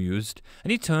 Yal mused,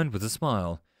 and he turned with a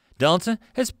smile. "Delta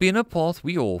has been a path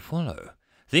we all follow.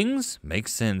 Things make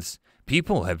sense.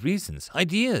 People have reasons,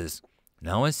 ideas.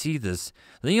 Now I see this.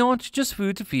 They aren't just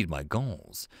food to feed my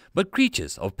goals, but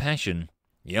creatures of passion.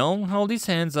 Yell held his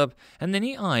hands up, and then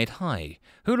he eyed Hai,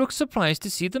 who looked surprised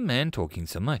to see the man talking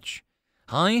so much.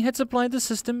 Hai had supplied the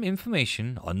system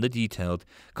information on the detailed,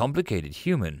 complicated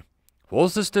human, for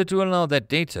Sister to allow that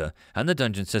data and the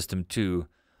dungeon system to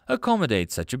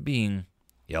accommodate such a being.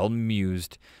 Yell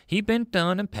mused. He bent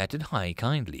down and patted Hai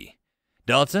kindly.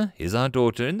 Delta is our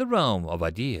daughter in the realm of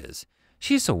ideas.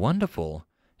 She's so wonderful.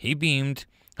 He beamed,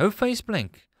 her face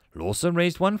blank. Lorsa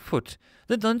raised one foot.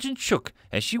 The dungeon shook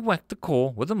as she whacked the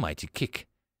core with a mighty kick.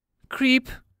 Creep!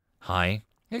 Hai,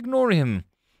 ignore him.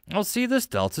 I'll see this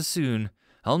Delta soon.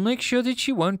 I'll make sure that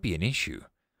she won't be an issue.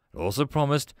 Lorsa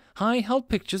promised. Hai held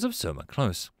pictures of Soma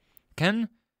close. Can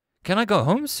I go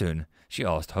home soon? She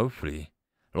asked hopefully.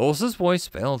 Lorsa's voice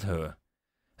failed her.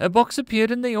 A box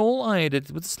appeared and they all eyed it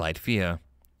with slight fear.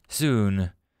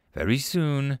 Soon, very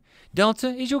soon, Delta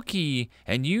is your key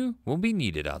and you will be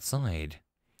needed outside.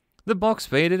 The box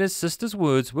faded as Sister's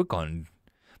words were gone,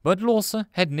 but Lorsa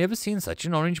had never seen such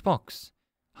an orange box.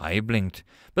 Hai blinked,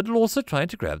 but Lorsa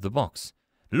tried to grab the box.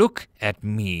 Look at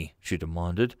me, she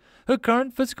demanded. Her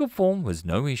current physical form was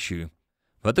no issue,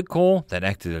 but the core that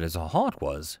acted as her heart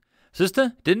was.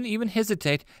 Sister didn't even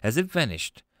hesitate as it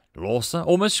vanished. Lorsa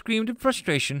almost screamed in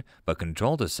frustration, but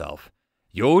controlled herself.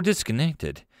 You're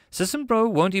disconnected. System Bro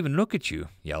won't even look at you,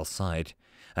 Yell sighed.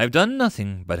 I've done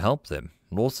nothing but help them,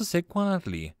 Lorsa said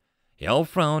quietly. Yell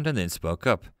frowned and then spoke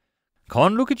up.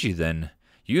 Can't look at you then.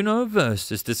 You know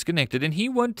Verse is disconnected and he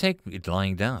won't take it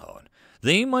lying down.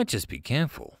 They might just be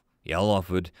careful. Yell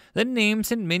offered, that name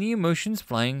sent many emotions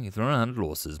flying around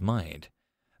Lorsa's mind.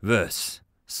 Verse,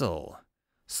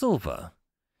 Silver.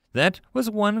 That was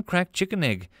one cracked chicken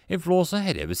egg, if Lorsa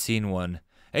had ever seen one.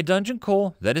 A dungeon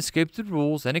core that escaped the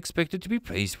rules and expected to be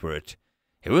praised for it.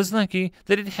 It was lucky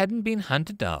that it hadn't been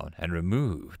hunted down and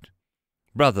removed.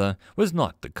 Brother was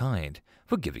not the kind,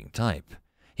 forgiving type.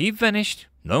 He vanished.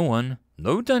 No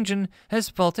dungeon has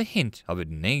felt a hint of it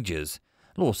in ages,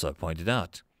 Lorsa pointed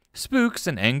out. Spooks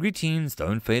and angry teens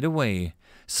don't fade away.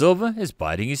 Silver is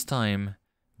biding his time.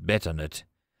 Bet on it.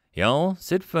 Yell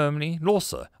said firmly.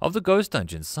 Lorsa of the ghost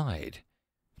dungeon sighed.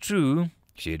 True,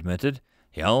 she admitted.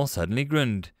 Yell suddenly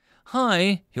grinned.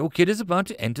 Hi, your kid is about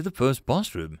to enter the first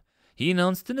boss room, he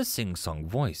announced in a sing-song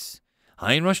voice.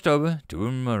 Hai rushed over to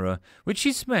a mirror, which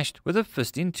she smashed with her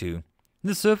fist into.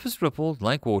 The surface rippled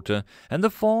like water, and the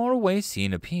far-away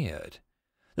scene appeared.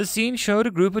 The scene showed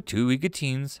a group of two eager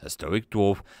teens, a stoic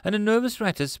dwarf, and a nervous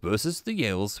Rattus versus the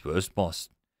Yale's first boss,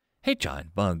 a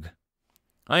giant bug.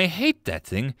 I hate that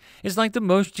thing. It's like the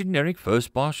most generic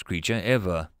first boss creature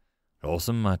ever.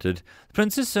 Lorsa muttered.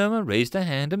 Princess Soma raised her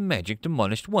hand and magic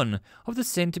demolished one of the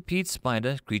centipede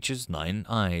spider creature's 9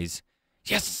 eyes.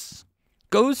 Yes!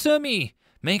 Go, Sermi!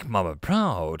 Make Mama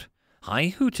proud! Hai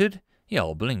hooted.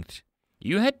 Yell blinked.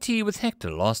 You had tea with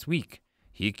Hector last week,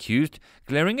 he accused,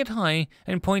 glaring at Hai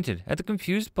and pointed at the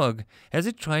confused bug as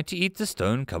it tried to eat the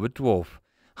stone-covered dwarf.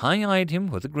 Hai eyed him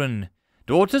with a grin.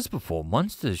 Daughters before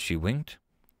monsters, she winked.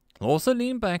 Lorsa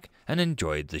leaned back and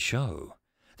enjoyed the show.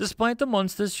 Despite the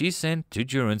monsters she sent to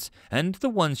Durance and the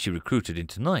ones she recruited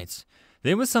into knights,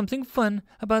 there was something fun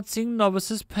about seeing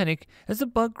novices panic as the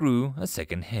bug grew a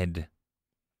second head.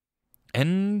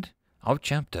 End of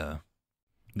chapter.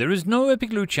 There is no epic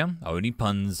lucha, only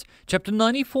puns. Chapter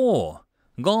 94.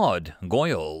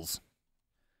 Gargoyles.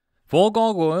 4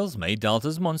 gargoyles made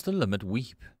Delta's monster limit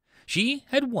weep. She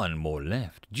had 1 more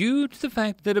left, due to the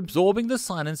fact that absorbing the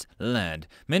Silence land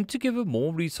meant to give her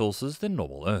more resources than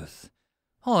normal Earth.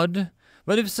 Odd,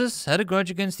 but if Sis had a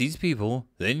grudge against these people,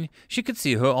 then she could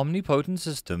see her omnipotent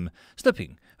system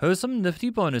slipping her some nifty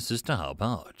bonuses to help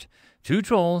out. 2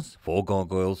 trolls, 4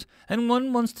 gargoyles, and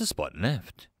 1 monster spot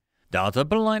left. Delta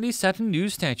politely sat in a new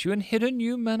statue and hid her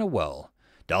new mana well.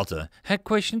 Delta had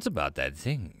questions about that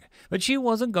thing, but she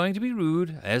wasn't going to be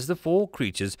rude as the 4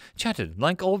 creatures chatted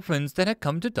like old friends that had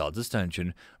come to Delta's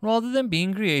dungeon rather than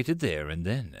being created there and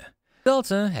then.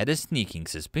 Delta had a sneaking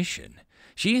suspicion.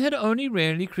 She had only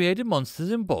rarely created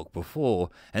monsters in bulk before,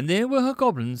 and there were her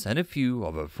goblins and a few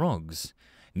of her frogs.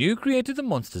 New created the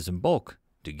monsters in bulk,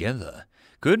 together.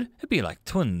 Could it be like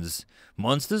twins?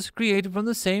 Monsters created from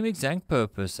the same exact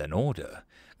purpose and order.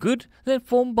 Could that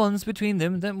form bonds between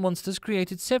them that monsters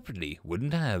created separately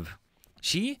wouldn't have?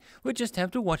 She would just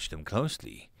have to watch them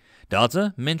closely.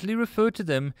 Delta mentally referred to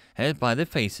them as by their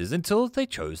faces until they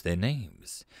chose their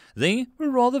names. They were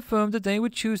rather firm that they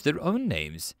would choose their own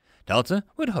names. Delta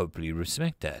would hopefully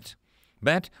respect that.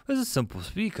 Bat was a simple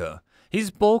speaker. His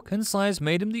bulk and size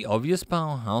made him the obvious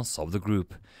powerhouse of the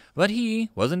group, but he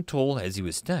wasn't tall as he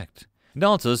was stacked.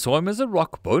 Delta saw him as a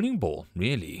rock bowling ball,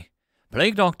 really.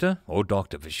 Plague Doctor, or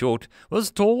Doctor for short, was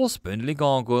a tall, spindly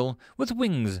gargoyle with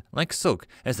wings like silk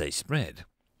as they spread.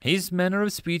 His manner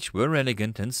of speech were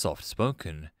elegant and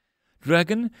soft-spoken.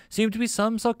 Dragon seemed to be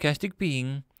some sarcastic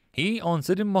being. He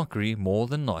answered in mockery more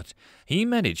than not. He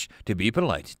managed to be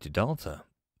polite to Delta,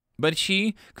 but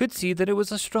she could see that it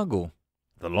was a struggle.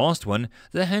 The last one,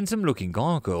 the handsome-looking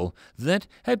gargoyle that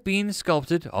had been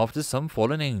sculpted after some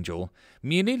fallen angel,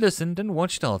 merely listened and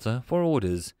watched Delta for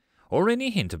orders, or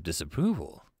any hint of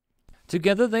disapproval.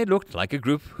 Together they looked like a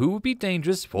group who would be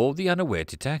dangerous for the unaware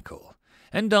to tackle,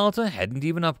 and Delta hadn't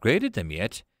even upgraded them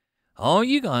yet. "Are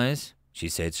you guys," she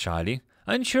said shyly,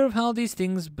 unsure of how these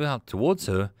things bowed towards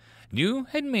her. New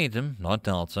had made them, not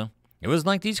Delta. It was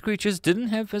like these creatures didn't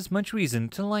have as much reason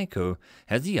to like her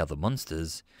as the other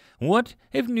monsters. What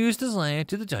if New's desire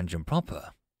to the dungeon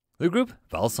proper? The group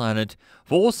fell silent.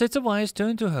 4 sets of eyes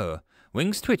turned to her.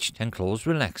 Wings twitched and claws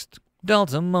relaxed.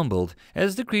 Delta mumbled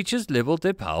as the creatures leveled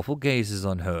their powerful gazes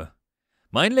on her.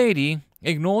 "My lady,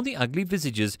 ignore the ugly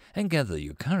visages and gather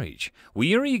your courage.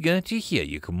 We are eager to hear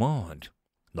your command."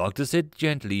 Doctor said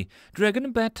gently. Dragon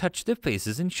and Bat touched their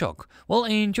faces in shock, while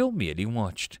Angel merely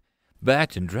watched.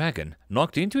 Bat and Dragon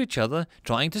knocked into each other,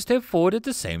 trying to step forward at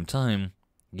the same time.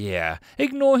 "Yeah,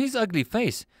 ignore his ugly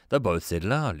face," they both said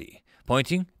loudly,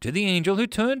 pointing to the angel who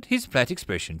turned his flat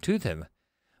expression to them.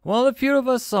 "While a few of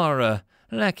us are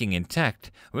lacking in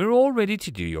tact, we're all ready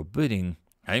to do your bidding.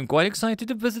 I am quite excited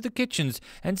to visit the kitchens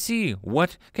and see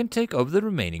what can take over the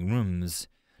remaining rooms,"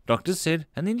 Doctor said,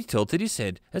 and then he tilted his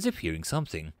head as if hearing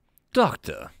something.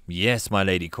 "Doctor, yes, my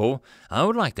Lady Core, I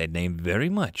would like that name very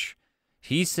much,"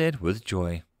 he said with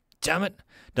joy. Damn it,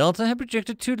 Delta had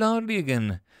projected too loudly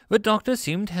again, but Doctor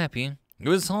seemed happy. It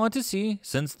was hard to see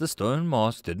since the stone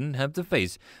mask didn't have the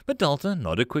face, but Delta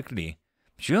nodded quickly.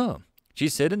 "Sure," she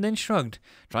said, and then shrugged,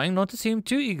 trying not to seem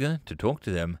too eager to talk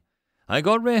to them. "I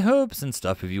got rare herbs and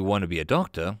stuff if you want to be a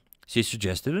doctor," she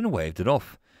suggested and waved it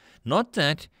off. "Not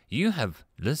that you have.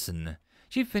 Listen,"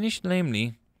 she finished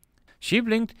lamely. She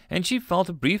blinked and she felt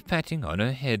a brief patting on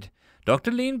her head.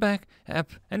 Doctor leaned back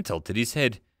up and tilted his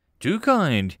head. "Too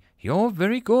kind. You're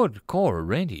very good, Core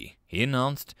already," he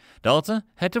announced. Delta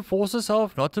had to force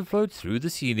herself not to float through the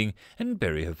ceiling and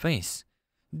bury her face.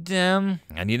 "Damn,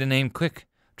 I need a name quick."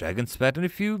 Dragon spat a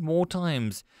few more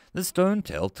times. The stone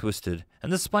tail twisted,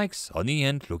 and the spikes on the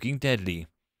end looking deadly.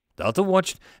 Delta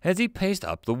watched as he paced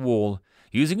up the wall,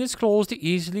 using his claws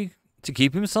to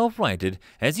keep himself righted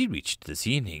as he reached the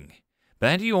ceiling.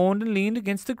 Bat yawned and leaned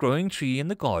against the growing tree in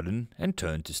the garden and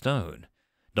turned to stone.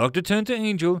 Doctor turned to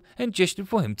Angel and gestured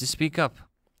for him to speak up.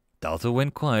 Delta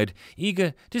went quiet,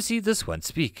 eager to see this one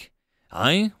speak.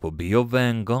 "I will be your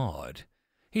vanguard,"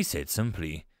 he said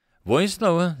simply, voice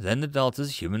lower than the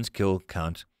Delta's human skill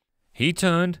count. He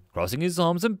turned, crossing his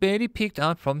arms, and barely peeked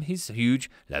out from his huge,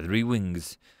 leathery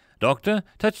wings. Doctor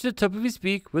touched the tip of his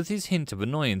beak with his hint of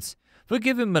annoyance.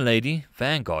 "Forgive him, milady,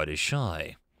 Vanguard is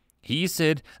shy," he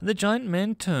said, and the giant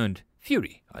man turned,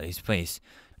 fury on his face.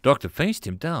 Doctor faced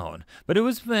him down, but it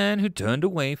was Van who turned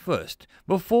away first,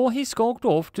 before he skulked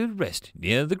off to rest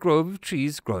near the grove of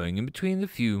trees growing in between the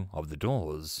few of the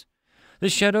doors, the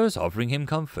shadows offering him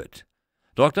comfort.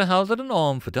 Doctor held out an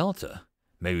arm for Delta.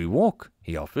 "May we walk?"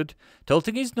 he offered,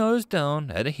 tilting his nose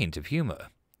down at a hint of humor.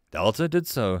 Delta did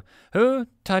so, her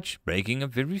touch breaking a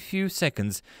very few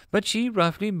seconds, but she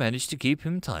roughly managed to keep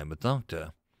him time with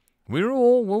Doctor. "We're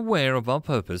all aware of our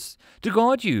purpose, to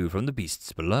guard you from the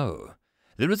beasts below.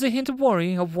 There is a hint of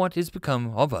worry of what is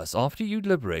become of us after you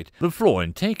liberate the floor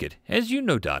and take it, as you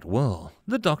no doubt will,"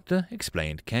 the Doctor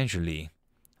explained casually.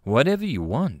 "Whatever you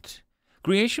want.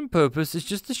 Creation purpose is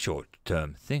just a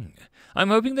short-term thing. I'm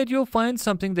hoping that you'll find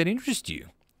something that interests you."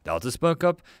 Delta spoke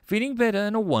up, feeling better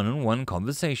in a one-on-one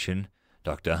conversation.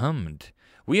 Doctor hummed.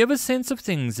 "We have a sense of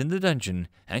things in the dungeon,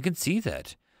 and can see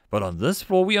that. But on this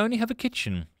floor we only have a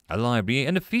kitchen, a library,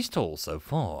 and a feast hall so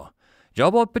far.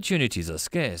 Job opportunities are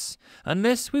scarce,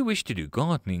 unless we wish to do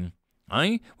gardening.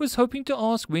 I was hoping to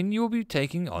ask when you will be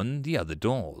taking on the other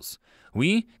doors.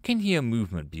 We can hear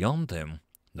movement beyond them.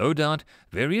 No doubt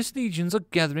various legions are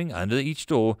gathering under each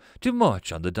door to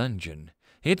march on the dungeon.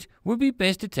 It would be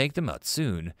best to take them out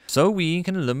soon, so we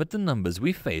can limit the numbers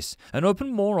we face and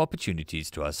open more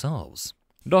opportunities to ourselves."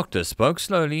 Doctor spoke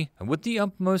slowly and with the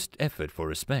utmost effort for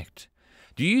respect.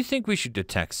 "Do you think we should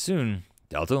attack soon?"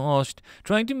 Delta asked,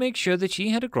 trying to make sure that she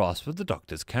had a grasp of the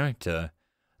Doctor's character.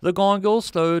 The gargoyle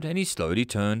slowed, and he slowly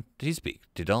turned his beak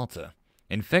to Delta.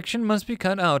 "Infection must be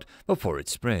cut out before it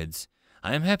spreads.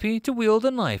 I am happy to wield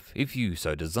a knife if you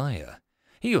so desire."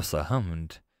 He also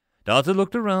hummed. Delta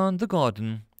looked around the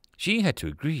garden. She had to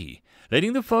agree.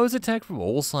 Letting the foes attack from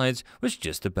all sides was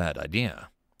just a bad idea.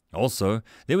 Also,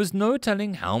 there was no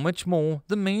telling how much more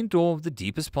the main door of the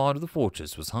deepest part of the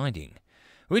fortress was hiding.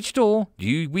 Which door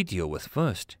do we deal with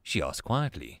first? She asked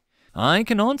quietly. I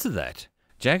can answer that,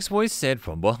 Jack's voice said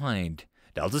from behind.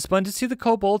 Delta spun to see the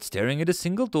kobold staring at a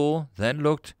single door that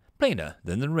looked plainer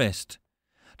than the rest.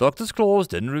 Doctor's claws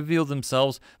didn't reveal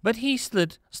themselves, but he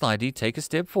slid slightly, take a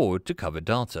step forward to cover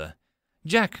Delta.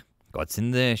 Jack, what's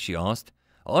in there? She asked.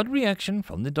 Odd reaction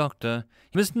from the doctor.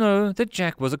 You must know that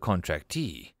Jack was a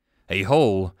contractee. A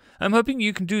hole. I'm hoping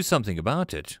you can do something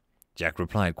about it, Jack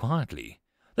replied quietly.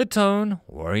 The tone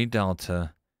worried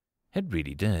Delta. It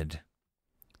really did.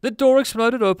 The door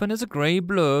exploded open as a grey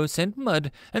blur sent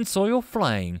mud and soil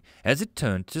flying as it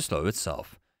turned to slow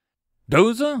itself.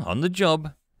 Dozer on the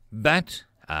job.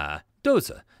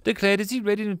 Dozer declared as he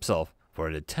readied himself for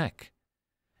an attack.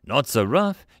 Not so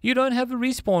rough, you don't have a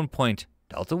respawn point,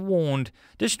 Delta warned.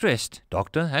 Distressed,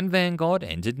 Doctor and Vanguard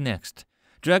entered next.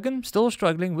 Dragon, still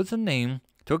struggling with the name,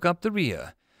 took up the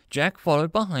rear. Jack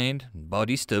followed behind,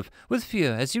 body stiff with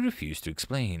fear as he refused to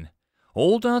explain.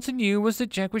 All Delta knew was that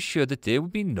Jack was sure that there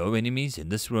would be no enemies in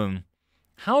this room.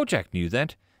 How Jack knew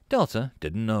that, Delta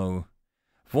didn't know.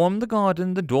 From the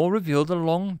garden, the door revealed a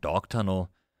long, dark tunnel.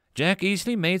 Jack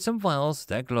easily made some vials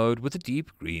that glowed with a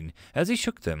deep green as he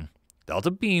shook them.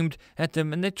 Delta beamed at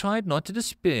them, and they tried not to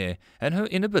despair at her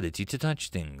inability to touch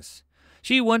things.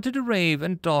 She wanted a rave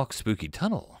and dark, spooky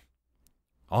tunnel.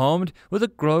 Armed with a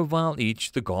grow vial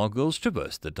each, the gargoyles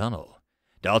traversed the tunnel.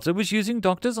 Delta was using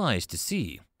Doctor's eyes to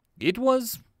see. It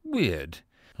was weird.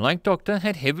 Like Doctor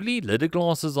had heavily lidded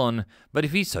glasses on, but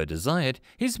if he so desired,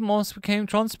 his mask became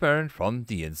transparent from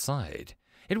the inside.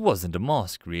 It wasn't a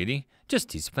mask, really,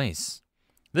 just his face.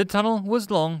 The tunnel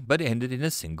was long, but ended in a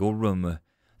single room.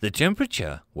 The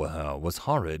temperature was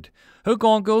horrid. Her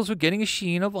gargoyles were getting a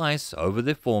sheen of ice over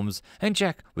their forms, and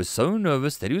Jack was so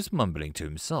nervous that he was mumbling to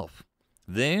himself.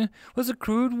 There was a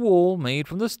crude wall made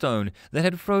from the stone that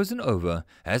had frozen over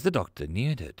as the Doctor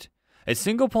neared it. A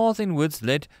single path inwards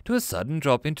led to a sudden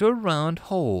drop into a round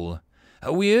hole.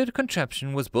 A weird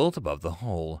contraption was built above the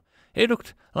hole. It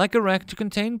looked like a rack to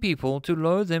contain people to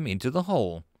lower them into the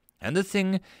hole, and the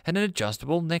thing had an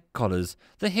adjustable neck collars,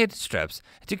 the head straps,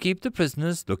 to keep the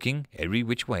prisoners looking every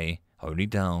which way, only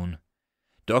down.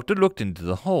 Doctor looked into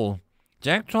the hole.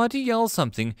 Jack tried to yell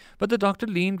something, but the Doctor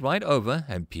leaned right over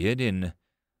and peered in.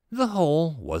 The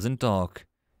hole wasn't dark.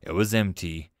 It was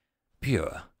empty.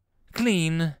 Pure.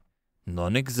 Clean.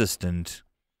 Non-existent.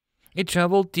 It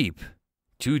traveled deep.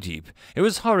 Too deep. It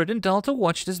was horrid, and Delta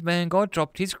watched as Vanguard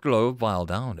dropped his glow vial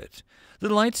down it.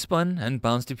 The light spun and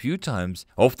bounced a few times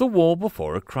off the wall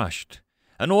before it crushed.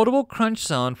 An audible crunch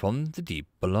sound from the deep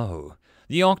below.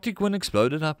 The Arctic wind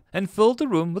exploded up and filled the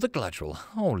room with a guttural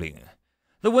howling.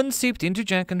 The wind seeped into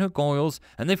Jack and her gargoyles,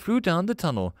 and they flew down the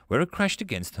tunnel where it crashed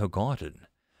against her garden.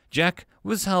 Jack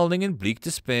was howling in bleak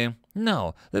despair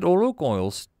now that all her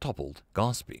gargoyles toppled,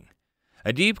 gasping.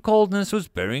 A deep coldness was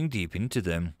burying deep into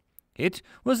them. It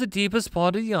was the deepest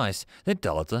part of the ice that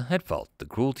Delta had felt the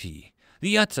cruelty,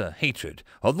 the utter hatred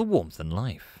of the warmth and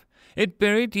life. It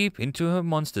buried deep into her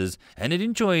monsters, and it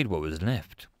enjoyed what was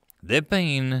left. Their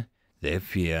pain, their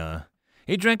fear.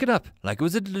 It drank it up like it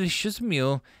was a delicious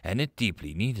meal, and it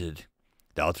deeply needed.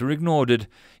 Delta ignored it.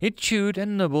 It chewed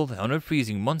and nibbled on her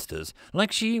freezing monsters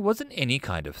like she wasn't any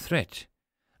kind of threat.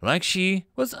 Like she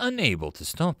was unable to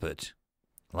stop it.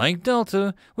 Like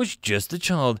Delta was just a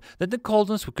child that the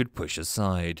coldness could push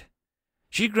aside.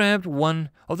 She grabbed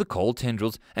one of the cold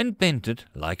tendrils and bent it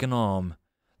like an arm.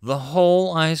 The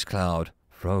whole ice cloud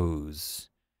froze.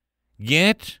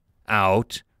 Get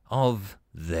out of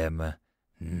them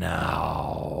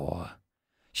now,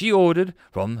 she ordered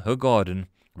from her garden.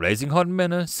 Raising hot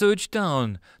mana surged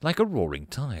down like a roaring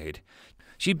tide.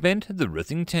 She bent the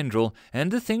writhing tendril, and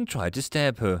the thing tried to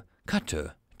stab her, cut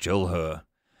her, chill her.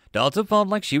 Delta felt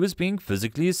like she was being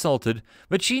physically assaulted,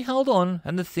 but she held on,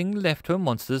 and the thing left her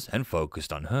monsters and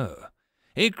focused on her.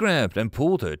 It grabbed and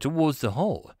pulled her towards the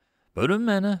hole, but her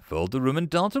mana filled the room, and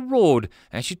Delta roared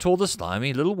as she tore the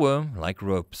slimy little worm like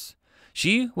ropes.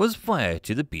 She was fire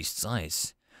to the beast's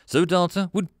ice, so Delta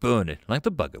would burn it like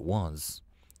the bug it was.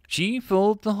 She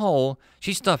filled the hole.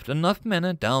 She stuffed enough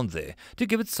mana down there to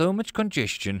give it so much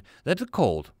congestion that the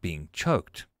cold being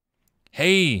choked.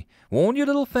 Hey, warn your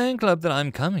little fan club that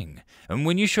I'm coming, and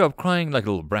when you show up crying like a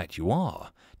little brat you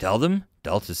are, tell them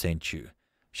Delta sent you.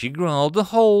 She growled.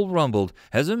 The hole rumbled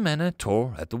as her mana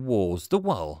tore at the walls, the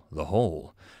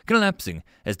hole, collapsing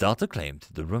as Delta claimed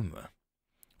the room.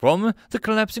 From the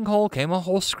collapsing hole came a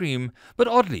hoarse scream, but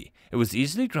oddly, it was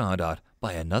easily drowned out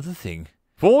by another thing.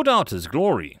 For Delta's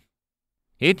glory.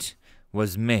 It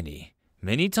was many,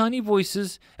 many tiny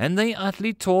voices, and they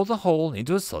utterly tore the hole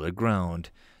into a solid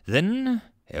ground. Then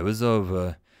it was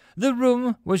over. The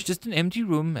room was just an empty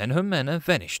room, and her mana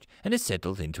vanished and it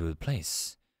settled into her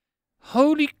place.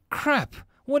 Holy crap!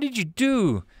 What did you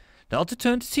do? Delta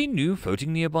turned to see Nu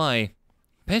floating nearby.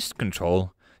 Pest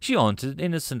control, she answered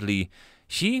innocently.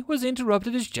 She was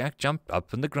interrupted as Jack jumped up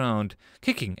from the ground,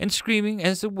 kicking and screaming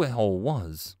as the hole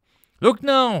was. Look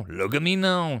now! Look at me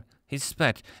now! He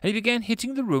spat, and he began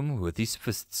hitting the room with his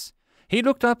fists. He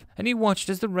looked up, and he watched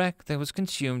as the rack that was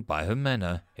consumed by her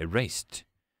mana erased.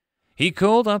 He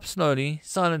curled up slowly,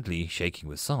 silently, shaking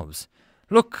with sobs.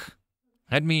 Look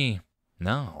at me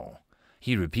now,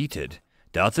 he repeated.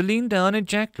 Delta leaned down, and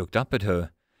Jack looked up at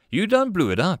her. You done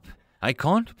blew it up. I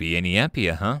can't be any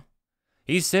happier, huh?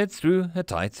 He said through her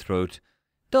tight throat.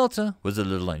 Delta was a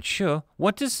little unsure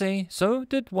what to say, so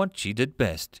did what she did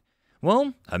best.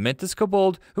 Well, I met this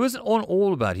kobold who was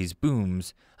all about his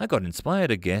booms. I got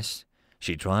inspired, I guess.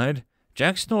 She tried.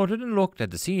 Jack snorted and looked at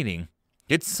the ceiling.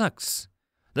 It sucks.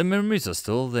 The memories are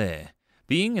still there.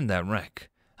 Being in that rack.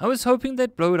 I was hoping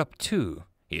they'd blow it up too,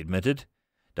 he admitted.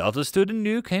 Delta stood and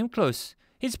Nu came close,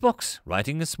 his box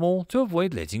writing a small to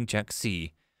avoid letting Jack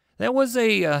see. There was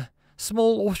a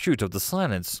small offshoot of the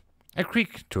silence, a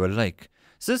creek to a lake.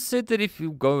 Sis said that if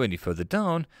you go any further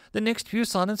down, the next few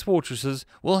silence fortresses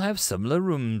will have similar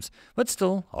rooms, but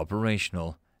still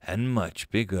operational, and much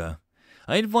bigger.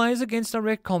 I advise against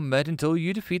direct combat until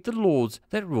you defeat the lords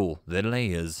that rule their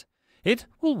layers. It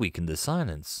will weaken the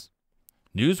silence.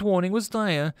 Nu's warning was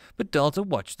dire, but Delta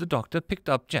watched the doctor pick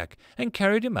up Jack and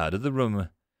carried him out of the room.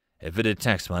 If it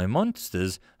attacks my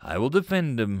monsters, I will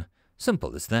defend them.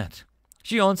 Simple as that.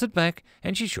 She answered back,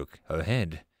 and she shook her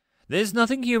head. There's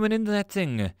nothing human in that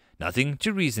thing, nothing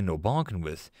to reason or bargain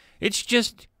with. It's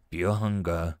just pure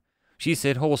hunger, she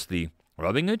said hoarsely,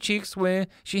 rubbing her cheeks where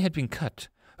she had been cut.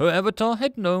 Her avatar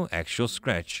had no actual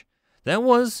scratch. That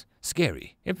was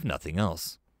scary, if nothing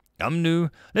else. Come, Nu,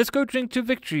 let's go drink to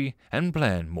victory and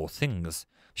plan more things,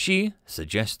 she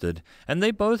suggested, and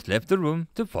they both left the room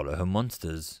to follow her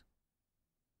monsters.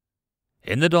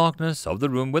 In the darkness of the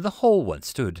room where the hole once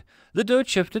stood, the dirt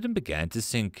shifted and began to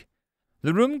sink.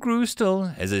 The room grew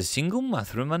still as a single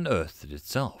mushroom unearthed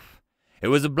itself. It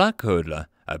was a black hurdler,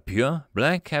 a pure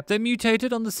black cap that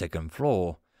mutated on the second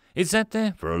floor. It sat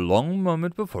there for a long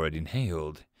moment before it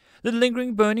inhaled, the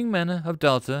lingering burning mana of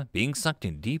Delta being sucked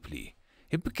in deeply.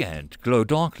 It began to glow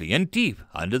darkly and deep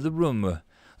under the room.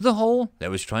 The hole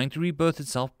that was trying to rebirth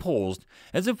itself paused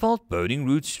as it felt burning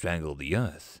roots strangle the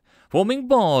earth, forming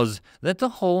bars that the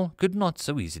hole could not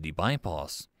so easily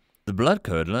bypass. The blood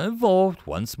curdler evolved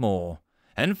once more,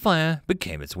 and fire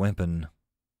became its weapon.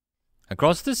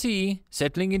 Across the sea,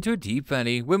 settling into a deep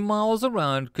valley where miles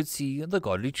around could see the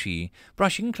godly tree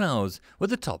brushing clouds with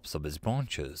the tops of its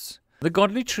branches. The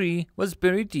godly tree was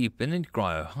buried deep in a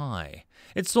grotto high.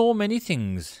 It saw many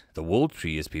things. The world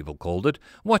tree, as people called it,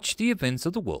 watched the events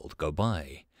of the world go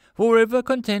by, forever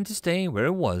content to stay where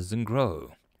it was and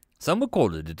grow. Some would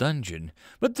call it a dungeon,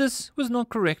 but this was not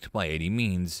correct by any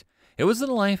means. It was a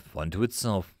life unto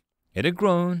itself. It had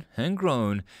grown and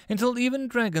grown until even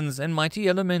dragons and mighty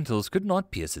elementals could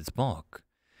not pierce its bark.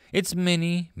 Its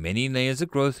many, many layers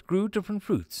of growth grew different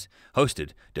fruits,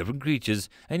 hosted different creatures,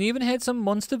 and even had some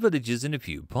monster villages in a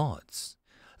few parts.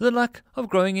 The luck of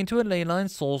growing into a leyline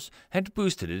source had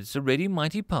boosted its already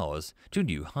mighty powers to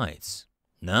new heights.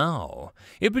 Now,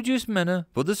 it produced mana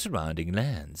for the surrounding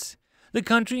lands. The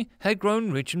country had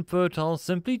grown rich and fertile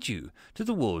simply due to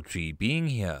the world tree being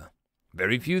here.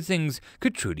 Very few things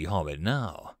could truly harm it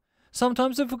now.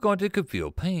 Sometimes I forgot it could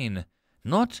feel pain,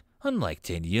 not unlike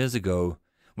 10 years ago,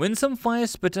 when some fire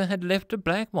spitter had left a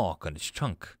black mark on its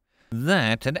trunk.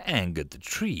 That had angered the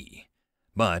tree.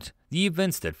 But the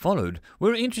events that followed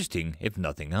were interesting if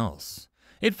nothing else.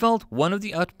 It felt one of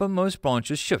the uppermost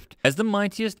branches shift as the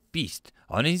mightiest beast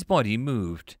on his body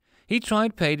moved. He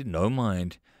paid it no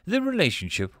mind. The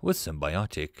relationship was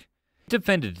symbiotic. It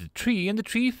defended the tree, and the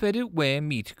tree fed it where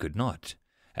meat could not.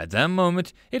 At that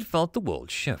moment, it felt the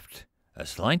world shift. A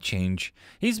slight change.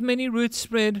 His many roots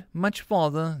spread much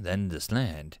farther than this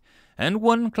land, and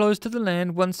one close to the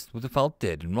land once felt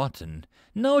dead and rotten,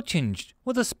 now tinged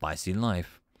with a spicy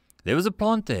life. There was a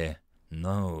plant there.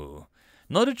 No,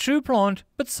 not a true plant,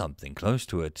 but something close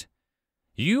to it.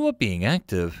 You are being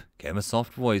active, came a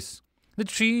soft voice. The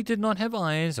tree did not have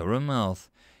eyes or a mouth.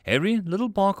 Every little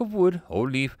bark of wood or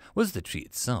leaf was the tree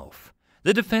itself.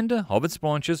 The defender of its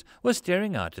branches was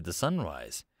staring out at the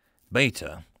sunrise.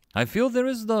 Beta, I feel there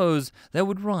is those that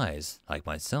would rise, like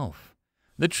myself.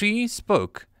 The tree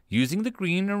spoke, using the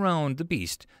green around the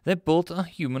beast that built a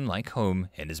human-like home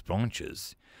in its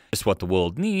branches. Just what the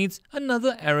world needs,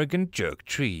 another arrogant jerk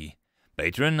tree.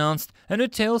 Beta announced, and her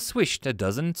tail swished. A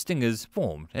dozen stingers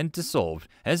formed and dissolved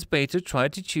as Beta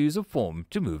tried to choose a form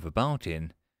to move about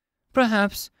in.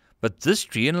 Perhaps, but this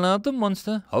tree allowed the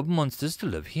monster of monsters to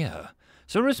live here,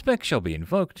 so respect shall be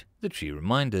invoked, the tree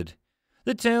reminded.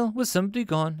 The tail was simply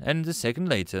gone, and a second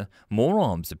later, more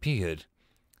arms appeared.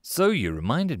 So you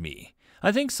reminded me.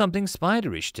 I think something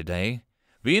spiderish today.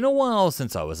 Been a while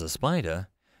since I was a spider.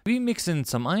 We mix in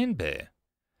some iron bear.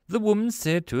 The woman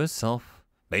said to herself.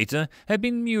 Beta had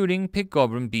been mewing pig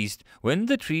goblin beast when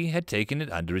the tree had taken it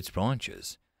under its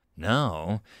branches.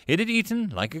 Now it had eaten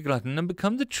like a glutton and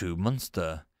become the true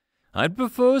monster. I'd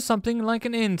prefer something like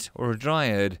an ent or a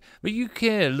dryad, but you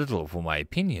care little for my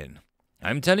opinion.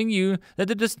 I'm telling you that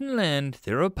the distant land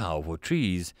there are powerful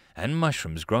trees and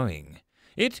mushrooms growing.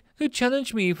 It could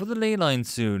challenge me for the ley line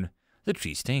soon, the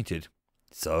tree stated.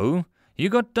 So, you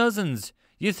got dozens.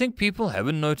 You think people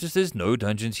haven't noticed there's no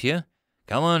dungeons here?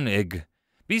 Come on, Egg.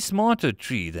 Be smarter,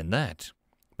 tree, than that.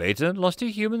 Beta lost her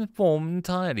human form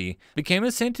entirely, became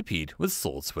a centipede with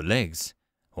swords for legs.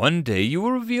 One day you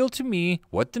will reveal to me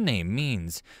what the name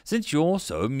means, since you're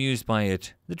so amused by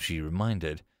it, the tree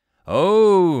reminded.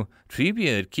 Oh,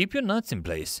 Treebeard, keep your nuts in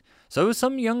place, so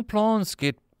some young plants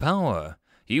get power.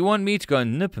 You want me to go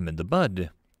and nip him in the bud?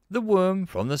 The worm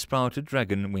from the sprouted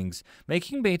dragon wings,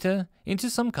 making Beta into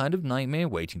some kind of nightmare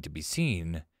waiting to be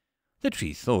seen. The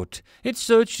tree thought. It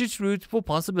searched its roots for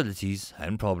possibilities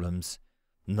and problems.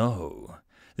 No,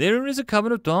 there is a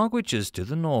coven of dark witches to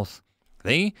the north.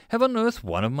 They have unearthed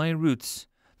one of my roots.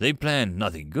 They plan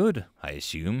nothing good, I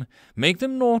assume. Make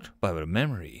them naught by their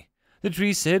memory. The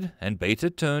tree said, and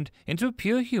Beta turned into a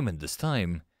pure human this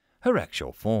time. Her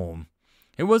actual form.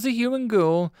 It was a human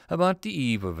girl about the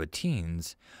eve of her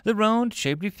teens. The round,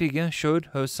 shapely figure showed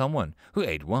her someone who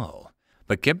ate well,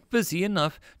 but kept busy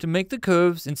enough to make the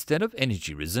curves instead of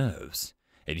energy reserves.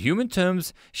 In human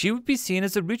terms, she would be seen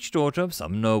as a rich daughter of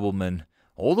some nobleman,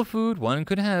 all the food one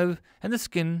could have, and the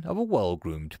skin of a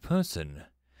well-groomed person.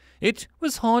 It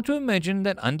was hard to imagine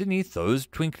that underneath those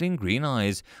twinkling green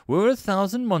eyes were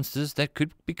 1,000 monsters that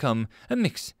could become a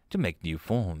mix to make new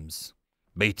forms.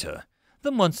 Beta,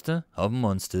 the monster of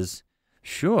monsters.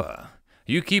 Sure,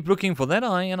 you keep looking for that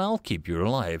eye and I'll keep you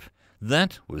alive.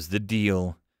 That was the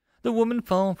deal. The woman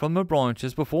fell from her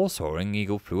branches before Soaring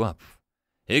Eagle flew up.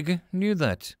 Ig knew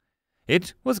that.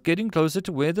 It was getting closer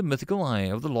to where the mythical eye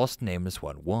of the lost nameless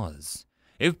one was.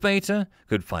 If Beta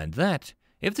could find that,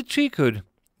 if the tree could,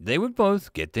 they would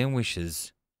both get their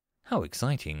wishes. How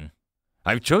exciting.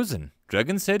 I've chosen,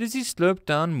 Dragon said as he slurped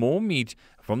down more meat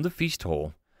from the feast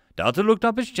hall. Delta looked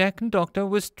up as Jack and Doctor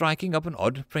were striking up an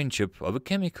odd friendship over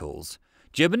chemicals.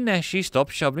 Jeb and Nashi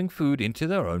stopped shoveling food into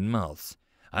their own mouths.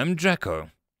 I'm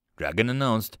Draco, Dragon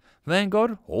announced.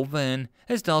 Vanguard or Van,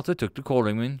 as Delta took to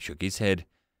calling him and shook his head.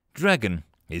 Dragon,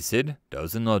 he said.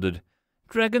 Dozer nodded.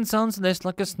 Dragon sounds less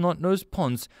like a snot-nosed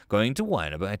ponce going to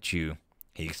whine about you,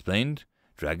 he explained.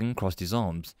 Dragon crossed his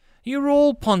arms. You're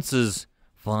all ponces.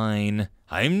 Fine.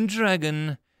 I'm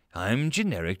Dragon. I'm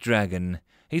generic Dragon.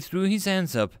 He threw his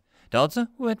hands up. Delta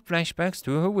had flashbacks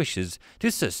to her wishes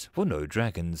to Sis for no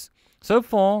dragons. So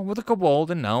far, with a kobold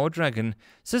and now a dragon,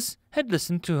 Sis had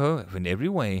listened to her in every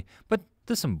way, but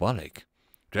the symbolic.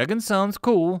 Dragon sounds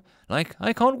cool, like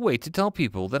I can't wait to tell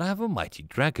people that I have a mighty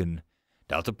dragon.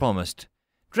 Delta promised.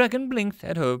 Dragon blinked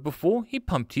at her before he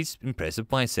pumped his impressive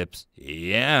biceps.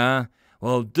 Yeah,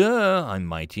 well duh, I'm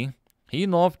mighty. He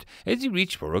laughed as he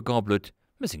reached for a goblet,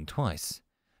 missing twice.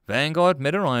 Vanguard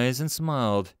met her eyes and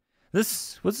smiled.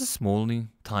 This was a small,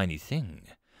 tiny thing.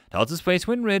 Delta's face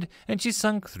went red and she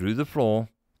sunk through the floor.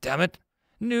 Damn it!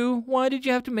 Nu, why did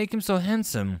you have to make him so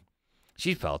handsome?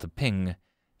 She felt a ping.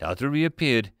 Delta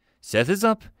reappeared. Seth is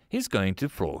up. He's going to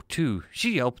floor 2.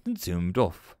 She yelped and zoomed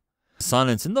off.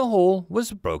 Silence in the hall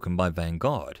was broken by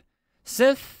Vanguard.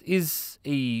 Seth is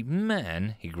a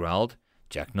man, he growled.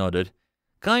 Jack nodded.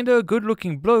 Kinda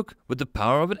good-looking bloke with the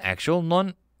power of an actual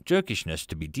non-jerkishness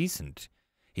to be decent,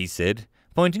 he said,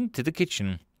 pointing to the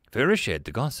kitchen. Farrah shared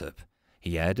the gossip.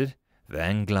 He added.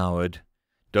 Van glowered.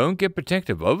 Don't get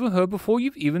protective over her before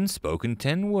you've even spoken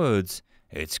 10 words.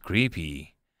 It's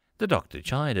creepy. The doctor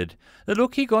chided. The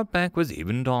look he got back was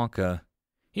even darker.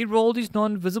 He rolled his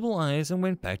non-visible eyes and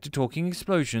went back to talking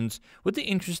explosions with the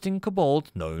interesting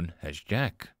kobold known as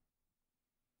Jack.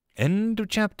 End of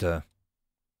chapter.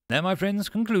 That, my friends,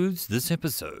 concludes this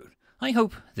episode. I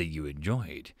hope that you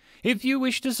enjoyed. If you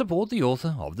wish to support the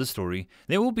author of the story,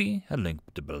 there will be a link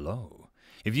below.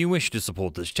 If you wish to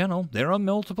support this channel, there are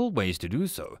multiple ways to do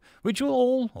so, which will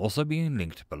all also be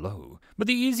linked below. But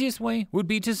the easiest way would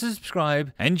be to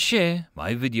subscribe and share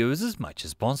my videos as much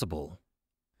as possible.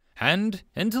 And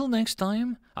until next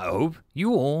time, I hope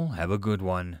you all have a good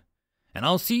one. And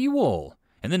I'll see you all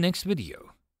in the next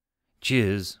video.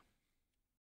 Cheers.